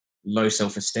my low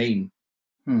self-esteem.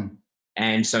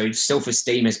 And so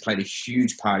self-esteem has played a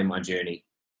huge part in my journey.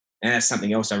 And that's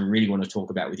something else I really want to talk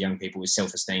about with young people, is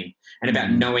self-esteem and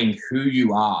about knowing who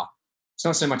you are. It's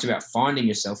not so much about finding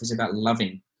yourself, it's about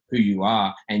loving who you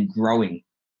are and growing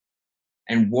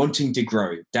and wanting to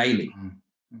grow daily.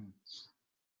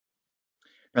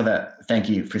 Brother, thank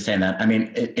you for saying that. I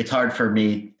mean, it's hard for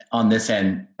me on this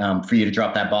end for you to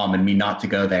drop that bomb and me not to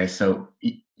go there. So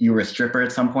you were a stripper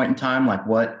at some point in time. Like,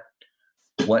 what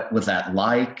was that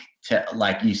like?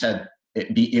 Like you said,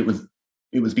 it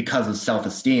was because of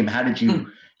self-esteem. How did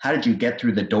you get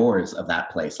through the doors of that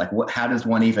place? Like, how does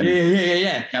one even?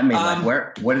 Yeah. Tell me, like,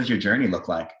 what does your journey look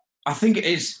like? I think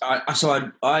it's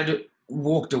I'd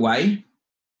walked away,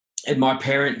 and my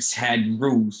parents had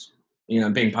rules,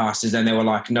 being pastors, and they were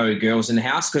like, no girls in the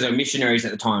house, because they were missionaries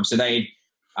at the time. So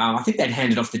I think they'd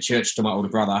handed off the church to my older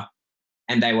brother,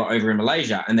 and they were over in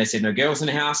Malaysia, and they said, no girls in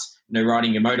the house, no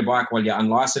riding your motorbike while you're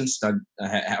unlicensed.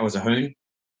 I was a hoon,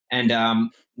 and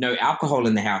no alcohol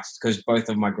in the house, because both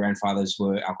of my grandfathers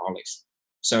were alcoholics.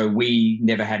 So we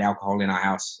never had alcohol in our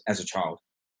house as a child.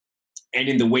 And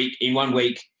in 1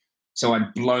 week, so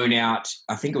I'd blown out,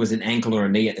 I think it was an ankle or a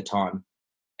knee at the time.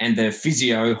 And the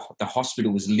physio, the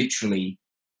hospital, was literally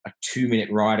a 2-minute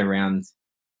ride around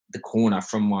the corner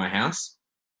from my house.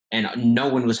 And no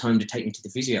one was home to take me to the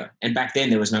physio. And back then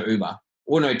there was no Uber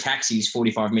or no taxis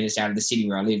 45 minutes out of the city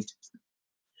where I lived.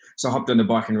 So I hopped on the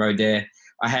bike and rode there.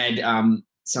 I had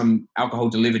some alcohol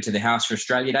delivered to the house for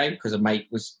Australia Day, because a mate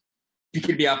was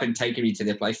picking me up and taking me to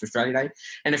their place for Australia Day.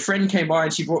 And a friend came by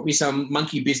and she brought me some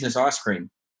Monkey Business ice cream.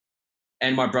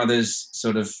 And my brothers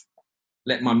sort of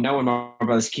let mum know, and my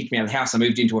brothers kicked me out of the house. I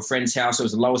moved into a friend's house. It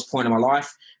was the lowest point of my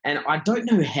life. And I don't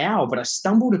know how, but I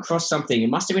stumbled across something.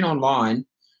 It must have been online.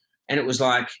 And it was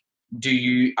like,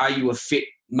 are you a fit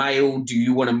male? Do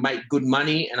you want to make good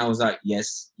money? And I was like,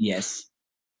 yes.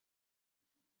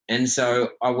 And so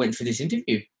I went for this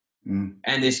interview.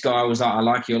 And this guy was like, I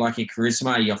like your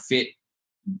charisma. You're fit.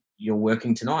 You're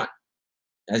working tonight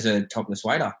as a topless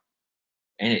waiter.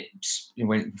 And it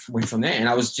went from there. And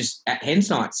I was just at Hens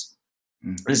Nights.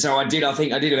 And so I did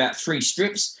about 3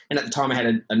 strips. And at the time I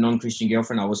had a non-Christian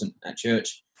girlfriend. I wasn't at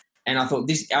church. And I thought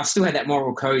I still had that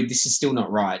moral code. This is still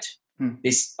not right.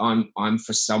 I'm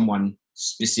for someone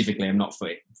specifically. I'm not for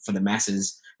the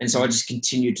masses. And so I just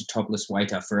continued to topless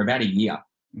waiter for about a year,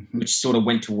 which sort of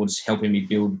went towards helping me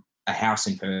build a house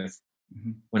in Perth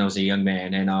when I was a young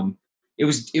man. And it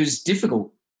was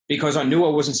difficult, because I knew I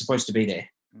wasn't supposed to be there.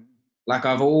 Like,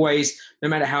 I've always, no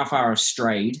matter how far I've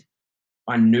strayed,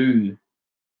 I knew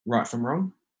right from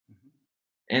wrong.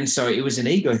 And so it was an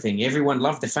ego thing. Everyone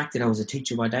loved the fact that I was a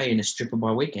teacher by day and a stripper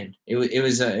by weekend. It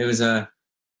was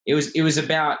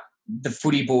about the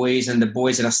footy boys and the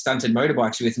boys that I stunted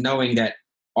motorbikes with, knowing that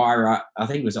Ira, I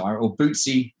think it was Ira, or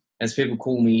Bootsy, as people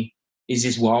call me, is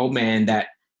this wild man that,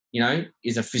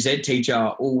 is a phys ed teacher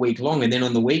all week long, and then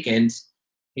on the weekends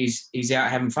he's out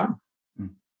having fun.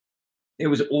 It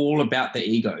was all about the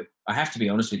ego. I have to be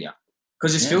honest with you,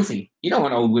 because it's filthy. You don't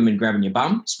want old women grabbing your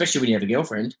bum, especially when you have a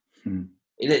girlfriend.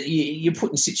 You're put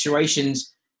in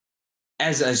situations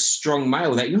as a strong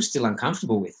male that you're still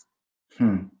uncomfortable with.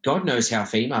 God knows how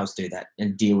females do that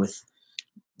and deal with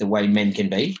the way men can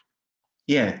be.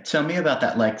 Yeah, tell me about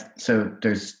that. Like, so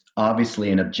there's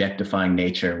obviously an objectifying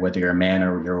nature, whether you're a man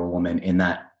or you're a woman, in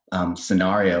that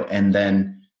scenario. And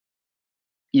then,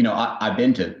 I've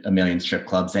been to a million strip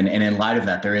clubs, and in light of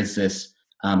that, there is this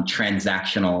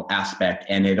transactional aspect,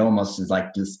 and it almost is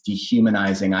like this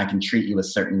dehumanizing. I can treat you a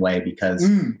certain way because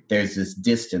there's this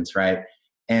distance, right?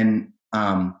 And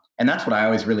that's what I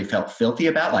always really felt filthy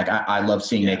about. Like, I love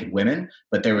seeing naked women,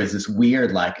 but there was this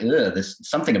weird, like, this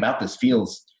something about this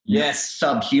feels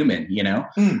subhuman,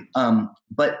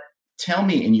 But tell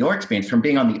me, in your experience, from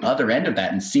being on the other end of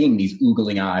that and seeing these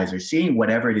oogling eyes or seeing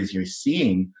whatever it is you're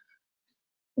seeing,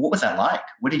 what was that like?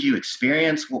 What did you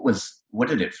experience? What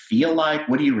did it feel like?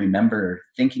 What do you remember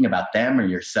thinking about them or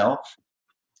yourself?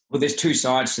 Well, there's 2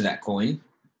 sides to that coin.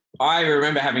 I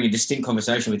remember having a distinct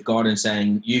conversation with God and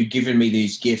saying, you've given me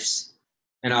these gifts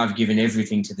and I've given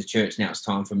everything to the church. Now it's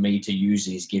time for me to use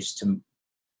these gifts to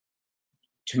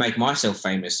make myself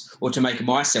famous or to make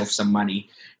myself some money.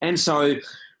 And so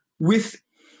with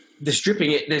the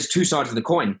stripping, there's 2 sides of the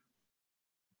coin.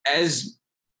 As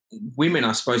women,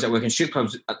 I suppose, that work in strip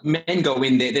clubs, men go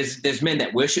in there. There's men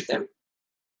that worship them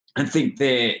and think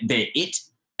they're it,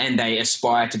 and they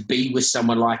aspire to be with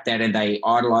someone like that, and they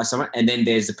idolize someone. And then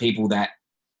there's the people that,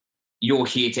 you're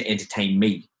here to entertain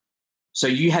me. So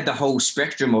you had the whole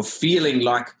spectrum of feeling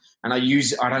like, and I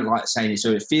don't like saying it,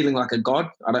 so feeling like a god.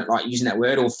 I don't like using that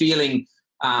word, or feeling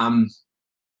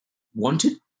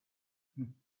wanted.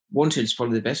 Wanted is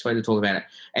probably the best way to talk about it.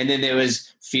 And then there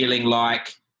was feeling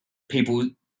like people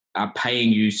are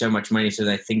paying you so much money so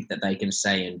they think that they can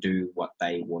say and do what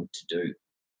they want to do.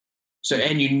 So,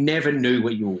 and you never knew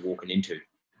what you were walking into.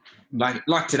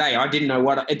 Like today, I didn't know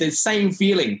the same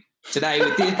feeling today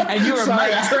with this, and you're a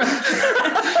mate.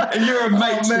 And you're a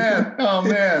mate. Oh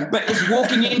man. But it's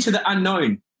walking into the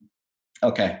unknown.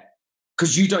 Okay.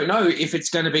 Because you don't know if it's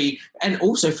going to be, and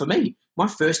also for me, my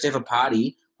first ever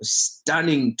party was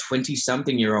stunning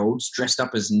 20-something-year-olds dressed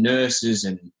up as nurses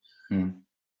and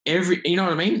you know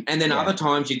what I mean? And then other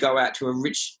times you go out to a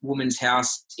rich woman's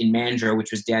house in Mandurah,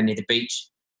 which was down near the beach,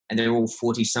 and they're all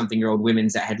 40-something-year-old women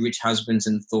that had rich husbands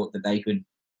and thought that they could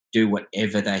do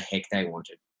whatever the heck they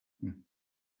wanted.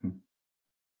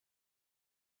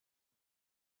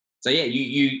 So, yeah,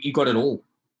 you got it all.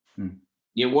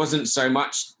 It wasn't so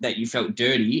much that you felt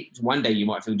dirty. One day you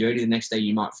might feel dirty. The next day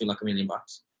you might feel like $1 million.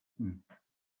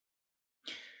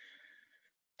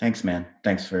 Thanks, man.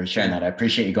 Thanks for sharing that. I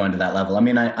appreciate you going to that level. I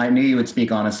mean, I knew you would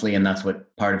speak honestly, and that's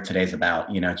what part of today's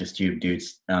about, just you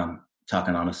dudes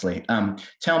talking honestly.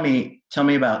 Tell me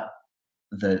about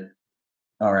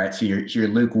all right, so you're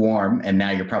lukewarm and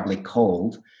now you're probably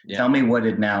cold. Yeah. Tell me what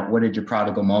did your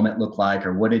prodigal moment look like,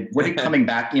 or what did coming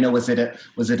back, was it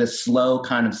a slow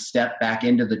kind of step back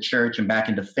into the church and back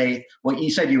into faith? Well,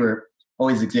 you said you were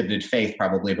always exhibited faith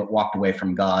probably, but walked away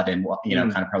from God and,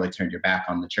 kind of probably turned your back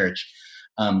on the church.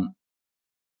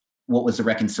 What was the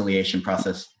reconciliation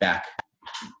process back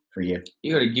for you?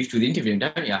 You got a gift with interviewing,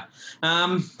 don't you?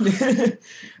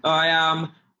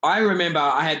 I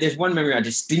remember there's one memory I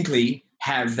distinctly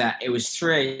have that it was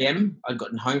 3 a.m. I'd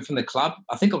gotten home from the club.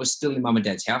 I think I was still in Mum and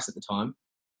Dad's house at the time.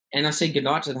 And I said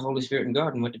goodnight to the Holy Spirit and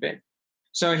God and went to bed.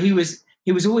 So he was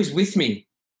always with me,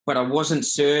 but I wasn't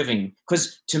serving.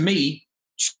 Because to me,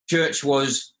 church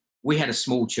we had a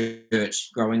small church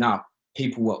growing up.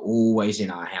 People were always in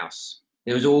our house.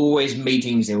 There was always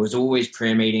meetings. There was always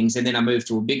prayer meetings. And then I moved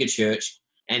to a bigger church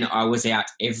and I was out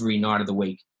every night of the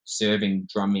week, serving,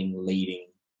 drumming, leading,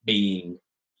 being.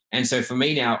 And so for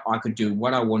me now, I could do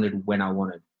what I wanted when I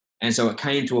wanted. And so it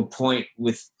came to a point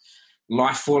with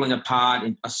life falling apart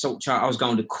and assault charge. I was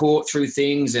going to court through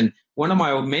things. And one of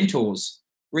my old mentors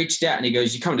reached out and he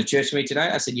goes, "You coming to church with me today?"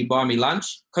 I said, "You buy me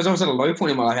lunch?" Because I was at a low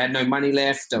point in my life. I had no money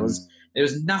left. There was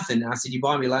nothing. And I said, "You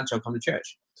buy me lunch, I'll come to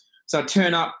church." So I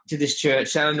turn up to this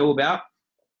church that I know about.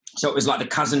 So it was like the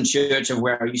cousin church of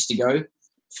where I used to go,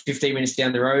 15 minutes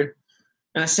down the road.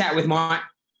 And I sat with Mike.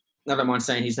 I don't mind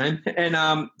saying his name.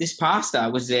 And this pastor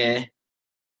was there.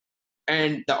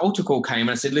 And the altar call came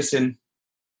and I said, "Listen,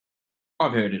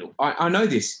 I've heard it all. I know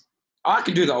this. I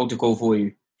can do the altar call for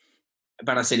you."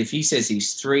 But I said, if he says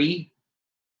these 3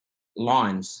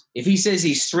 lines, if he says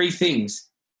these 3 things,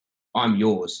 I'm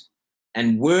yours.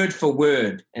 And word for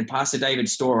word, and Pastor David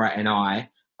Storer and I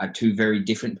are 2 very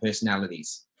different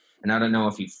personalities. And I don't know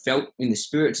if he felt in the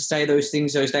spirit to say those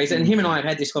things those days. And him and I have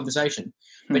had this conversation.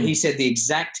 But he said the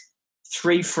exact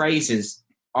 3 phrases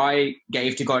I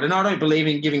gave to God. And I don't believe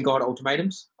in giving God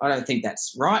ultimatums. I don't think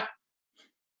that's right.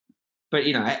 But,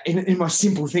 in my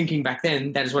simple thinking back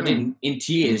then, that is what I did in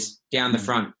tears down the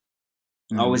front.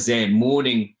 I was there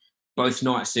mourning both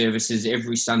night services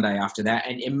every Sunday after that.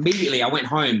 And immediately I went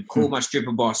home, called my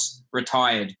stripper boss,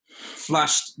 retired,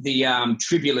 flushed the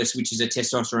Tribulus, which is a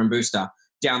testosterone booster,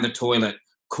 down the toilet,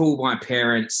 called my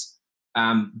parents,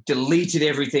 deleted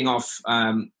everything off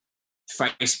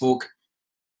Facebook,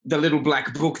 the little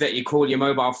black book that you call your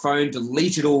mobile phone,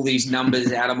 deleted all these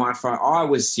numbers out of my phone. I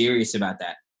was serious about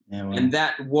that. Yeah, well. And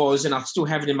that was, and I still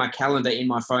have it in my calendar in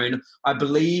my phone, I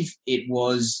believe it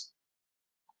was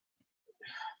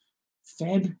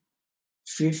Feb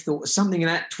 5th or something in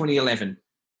that, 2011.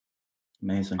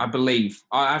 Amazing. I believe.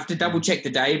 I have to double check the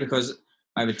day because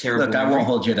I have a terrible... Look, I won't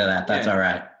hold you to that. That's all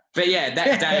right. But yeah,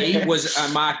 that day was a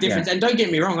marked difference. Yeah. And don't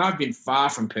get me wrong, I've been far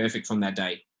from perfect from that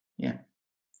day. Yeah.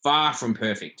 Far from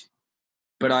perfect.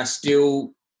 But I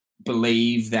still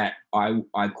believe that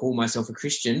I call myself a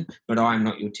Christian, but I am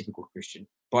not your typical Christian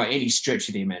by any stretch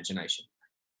of the imagination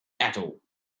at all.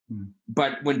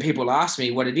 But when people ask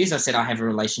me what it is, I said I have a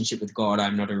relationship with God.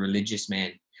 I'm not a religious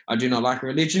man. I do not like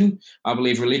religion. I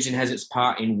believe religion has its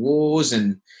part in wars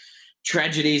and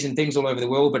tragedies and things all over the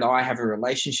world, but I have a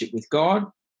relationship with God.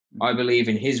 I believe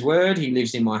in his word. He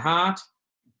lives in my heart,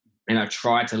 and I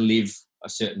try to live a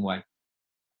certain way.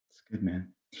 That's good, man.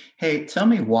 Hey, tell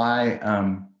me why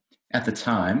at the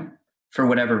time, for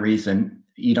whatever reason,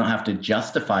 you don't have to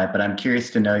justify it, but I'm curious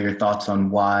to know your thoughts on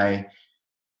why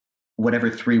whatever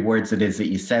 3 words it is that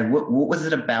you said, what was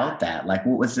it about that? Like,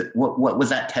 what was it? What was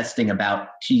that testing about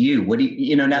to you? What do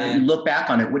you now that you look back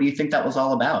on it, what do you think that was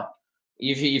all about?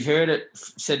 You've heard it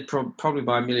said probably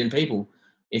by 1 million people.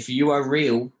 If you are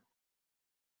real,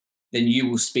 then you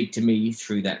will speak to me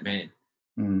through that man,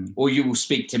 or you will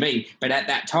speak to me. But at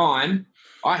that time,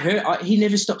 he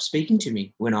never stopped speaking to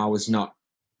me when I was not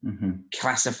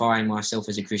classifying myself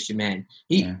as a Christian man.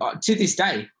 To this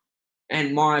day,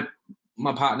 and my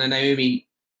partner Naomi,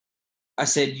 I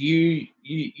said, you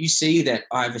see that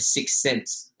I have a sixth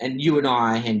sense, and you and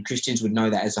I and Christians would know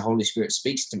that as the Holy Spirit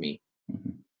speaks to me.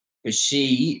 But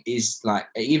she is like,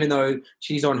 even though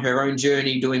she's on her own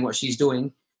journey doing what she's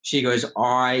doing, she goes,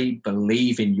 I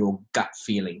believe in your gut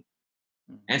feeling.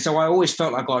 And so I always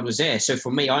felt like God was there. So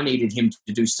for me, I needed him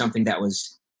to do something that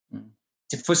was,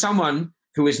 for someone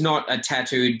who is not a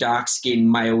tattooed,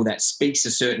 dark-skinned male that speaks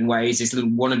a certain way, is this little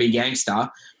wannabe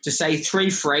gangster, to say 3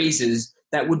 phrases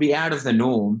that would be out of the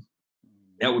norm,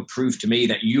 that would prove to me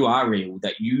that you are real,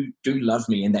 that you do love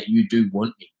me, and that you do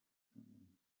want me.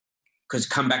 Because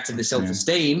come back to the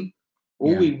self-esteem,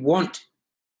 all we want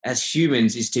as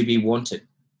humans is to be wanted.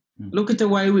 Look at the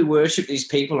way we worship these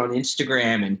people on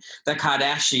Instagram and the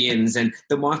Kardashians and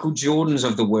the Michael Jordans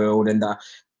of the world. And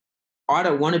I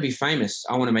don't want to be famous.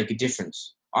 I want to make a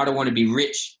difference. I don't want to be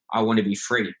rich. I want to be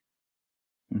free.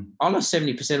 I lost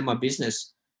 70% of my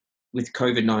business with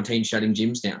COVID-19 shutting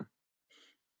gyms down.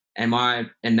 And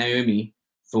Naomi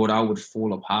thought I would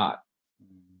fall apart.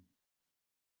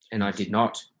 And I did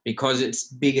not, because it's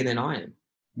bigger than I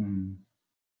am.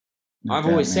 I've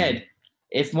always said,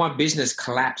 if my business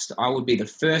collapsed, I would be the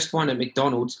first one at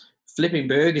McDonald's flipping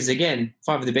burgers again.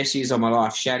 5 of the best years of my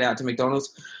life. Shout out to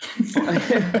McDonald's.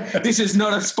 This is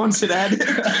not a sponsored ad.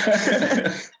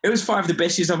 It was 5 of the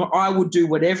best years of my life. I would do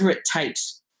whatever it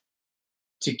takes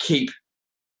to keep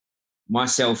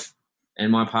myself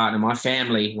and my partner, my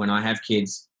family, when I have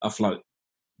kids, afloat.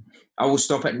 I will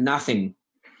stop at nothing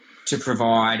to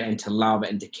provide and to love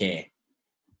and to care.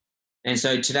 And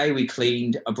so today we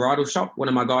cleaned a bridal shop. One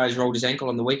of my guys rolled his ankle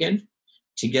on the weekend.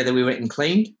 Together we went and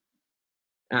cleaned.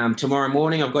 Tomorrow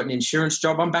morning I've got an insurance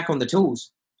job. I'm back on the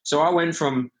tools. So I went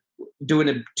from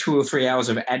doing 2 or 3 hours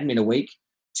of admin a week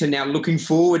to now looking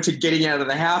forward to getting out of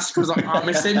the house because I'm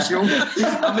essential.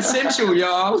 I'm essential,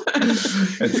 y'all.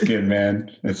 That's good,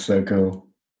 man. That's so cool.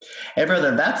 Hey,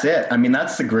 brother, that's it. I mean,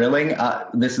 that's the grilling.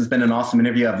 This has been an awesome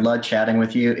interview. I've loved chatting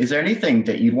with you. Is there anything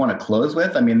that you'd want to close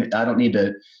with? I mean, I don't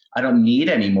need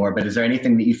any more, but is there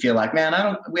anything that you feel like,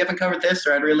 man, we haven't covered this,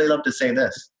 or I'd really love to say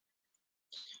this?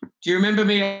 Do you remember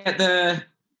me at the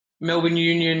Melbourne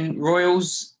Union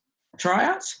Royals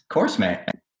tryouts? Of course, mate.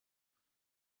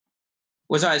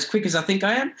 Was I as quick as I think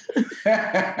I am?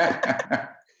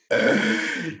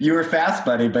 You were fast,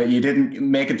 buddy, but you didn't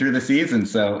make it through the season,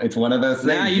 so it's one of those things.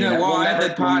 Now, you know why?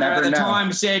 The partner at the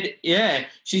time said,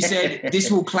 she said, this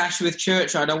will clash with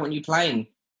church. I don't want you playing.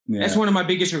 Yeah. That's one of my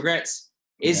biggest regrets,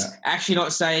 is actually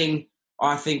not saying,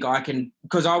 I think I can,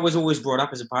 because I was always brought up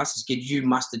as a pastor's kid, you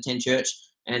must attend church,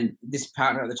 and this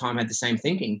partner at the time had the same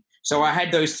thinking. So I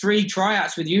had those 3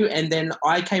 tryouts with you, and then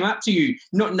I came up to you,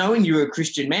 not knowing you were a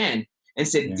Christian man, and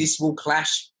said, this will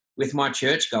clash with my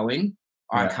church going.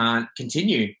 I can't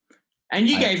continue. And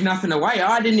you gave nothing away.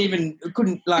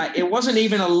 It wasn't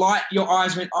even a light. Your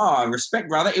eyes went, oh, respect,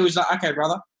 brother. It was like, okay,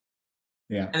 brother.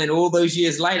 Yeah. And then all those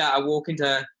years later, I walk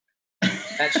into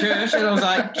that church and I was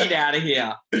like, get out of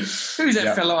here. Who's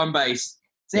that fellow on bass?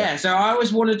 So, so I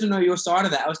always wanted to know your side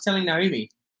of that. I was telling Naomi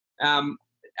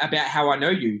about how I know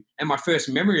you. And my first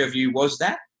memory of you was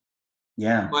that.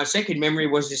 Yeah. My second memory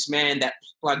was this man that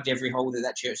plugged every hole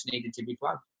that church needed to be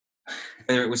plugged.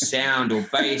 Whether it was sound or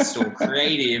bass or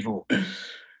creative or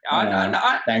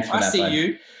thanks for that, see bud.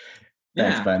 You.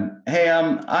 Thanks, bud.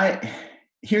 Hey,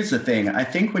 here's the thing. I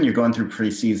think when you're going through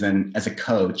preseason as a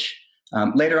coach,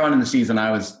 later on in the season,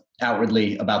 I was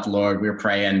outwardly about the Lord. We were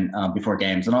praying before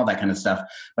games and all that kind of stuff.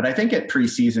 But I think at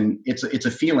preseason, it's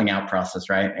a feeling out process,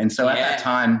 right? And so at that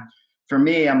time, for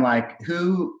me, I'm like,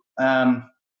 who are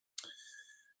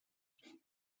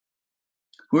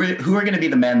going to be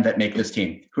the men that make this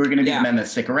team? Who are going to be the men that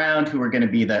stick around? Who are going to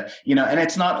be and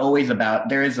it's not always about,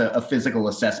 there is a physical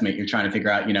assessment. You're trying to figure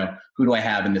out, who do I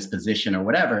have in this position or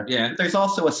whatever. Yeah. But there's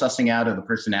also a sussing out of the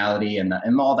personality and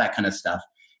all that kind of stuff.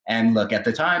 And look, at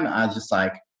the time, I was just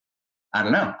like, I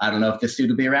don't know. I don't know if this dude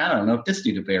will be around. I don't know if this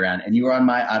dude will be around. And you were on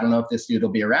I don't know if this dude will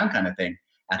be around kind of thing.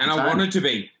 And I wanted to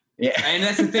be. Yeah. And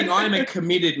that's the thing. I'm a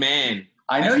committed man.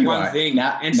 I know you are. One thing.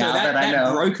 And so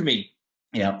that broke me.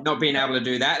 Yeah, not being able to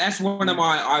do that. That's one of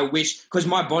I wish, because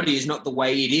my body is not the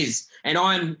way it is. And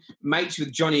I'm mates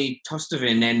with Johnny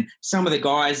Tostovan and some of the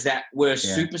guys that were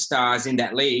superstars in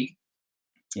that league.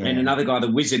 Yeah. And another guy,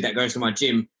 the Wizard, that goes to my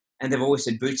gym. And they've always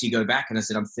said, Bootsy, go back. And I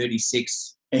said, I'm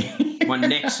 36. My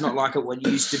neck's not like what it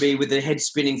used to be with the head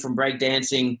spinning from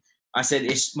breakdancing. I said,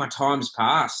 my time's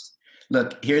past.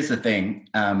 Look, here's the thing.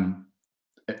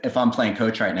 If I'm playing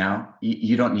coach right now,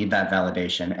 you don't need that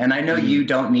validation. And I know you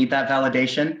don't need that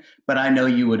validation, but I know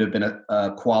you would have been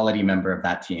a quality member of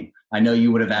that team. I know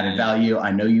you would have added value.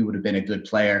 I know you would have been a good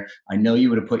player. I know you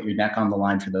would have put your neck on the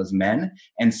line for those men.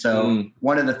 And so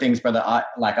one of the things, brother,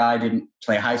 I didn't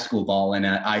play high school ball, and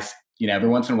every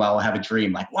once in a while I'll have a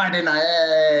dream like, why didn't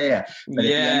I? But at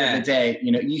the end of the day,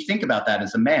 you think about that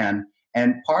as a man,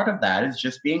 and part of that is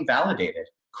just being validated.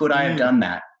 Could I have done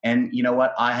that? And you know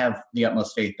what? I have the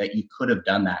utmost faith that you could have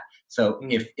done that. So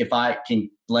if I can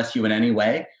bless you in any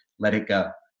way, let it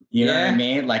go. You know what I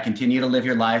mean? Like, continue to live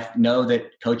your life. Know that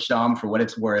Coach Dom, for what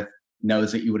it's worth,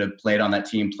 knows that you would have played on that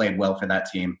team, played well for that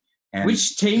team. And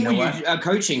which team were you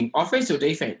coaching? Offense or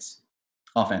defense?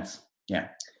 Offense. Yeah.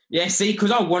 Yeah. See,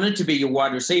 because I wanted to be your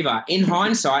wide receiver. In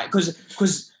hindsight,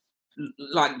 because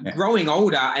growing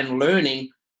older and learning,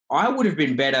 I would have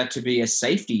been better to be a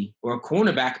safety or a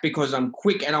cornerback because I'm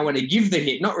quick and I want to give the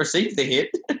hit, not receive the hit.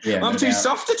 Yeah, I'm too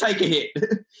soft to take a hit.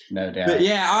 No doubt. But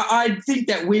yeah, I think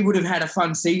that we would have had a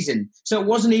fun season. So it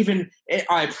wasn't even –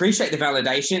 I appreciate the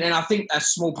validation, and I think a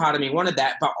small part of me wanted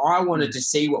that, but I wanted to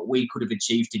see what we could have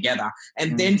achieved together.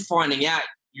 And then finding out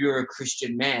you're a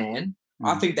Christian man,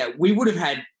 I think that we would have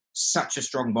had such a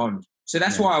strong bond. So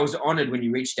that's why I was honoured when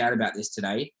you reached out about this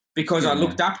today. Because I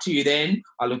looked up to you then,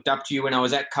 I looked up to you when I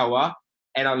was at COA,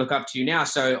 and I look up to you now.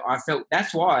 So I felt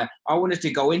that's why I wanted to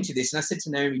go into this. And I said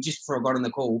to Naomi just before I got on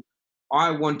the call,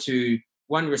 I want to,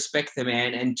 one, respect the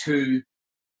man, and two,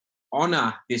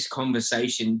 honour this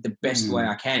conversation the best way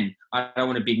I can. I don't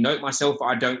want to big note myself.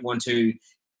 I don't want to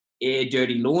air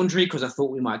dirty laundry because I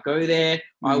thought we might go there.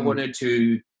 I wanted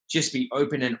to just be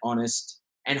open and honest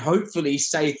and hopefully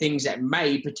say things that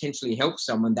may potentially help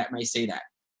someone that may see that.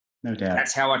 No doubt.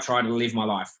 That's how I try to live my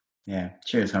life. Yeah.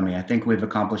 Cheers, homie. I think we've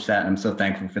accomplished that. And I'm so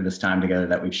thankful for this time together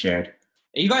that we've shared.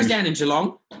 Are you guys down in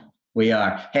Geelong? We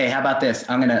are. Hey, how about this?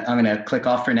 I'm gonna click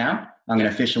off for now. I'm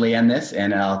gonna officially end this,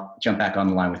 and I'll jump back on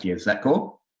the line with you. Is that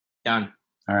cool? Done.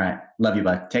 All right. Love you,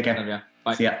 bud. Take care. Love you.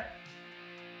 Bye. See ya.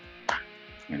 I'm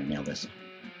gonna nail this.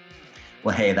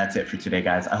 Well, hey, that's it for today,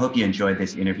 guys. I hope you enjoyed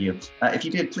this interview. If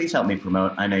you did, please help me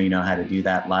promote. I know you know how to do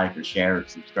that, like or share or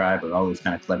subscribe or all those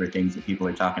kind of clever things that people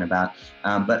are talking about.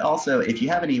 But also, if you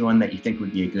have anyone that you think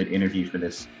would be a good interview for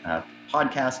this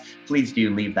podcast, please do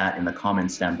leave that in the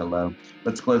comments down below.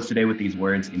 Let's close today with these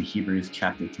words in Hebrews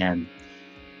chapter 10.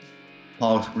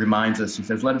 Paul reminds us, he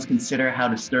says, let us consider how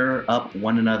to stir up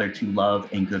one another to love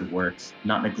and good works,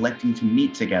 not neglecting to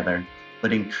meet together,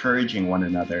 but encouraging one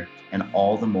another, and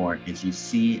all the more as you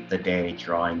see the day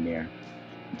drawing near.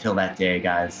 Until that day,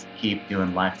 guys, keep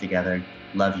doing life together.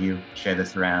 Love you. Share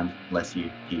this around. Bless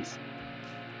you. Peace.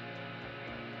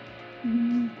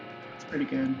 It's pretty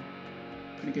good.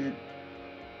 Pretty good.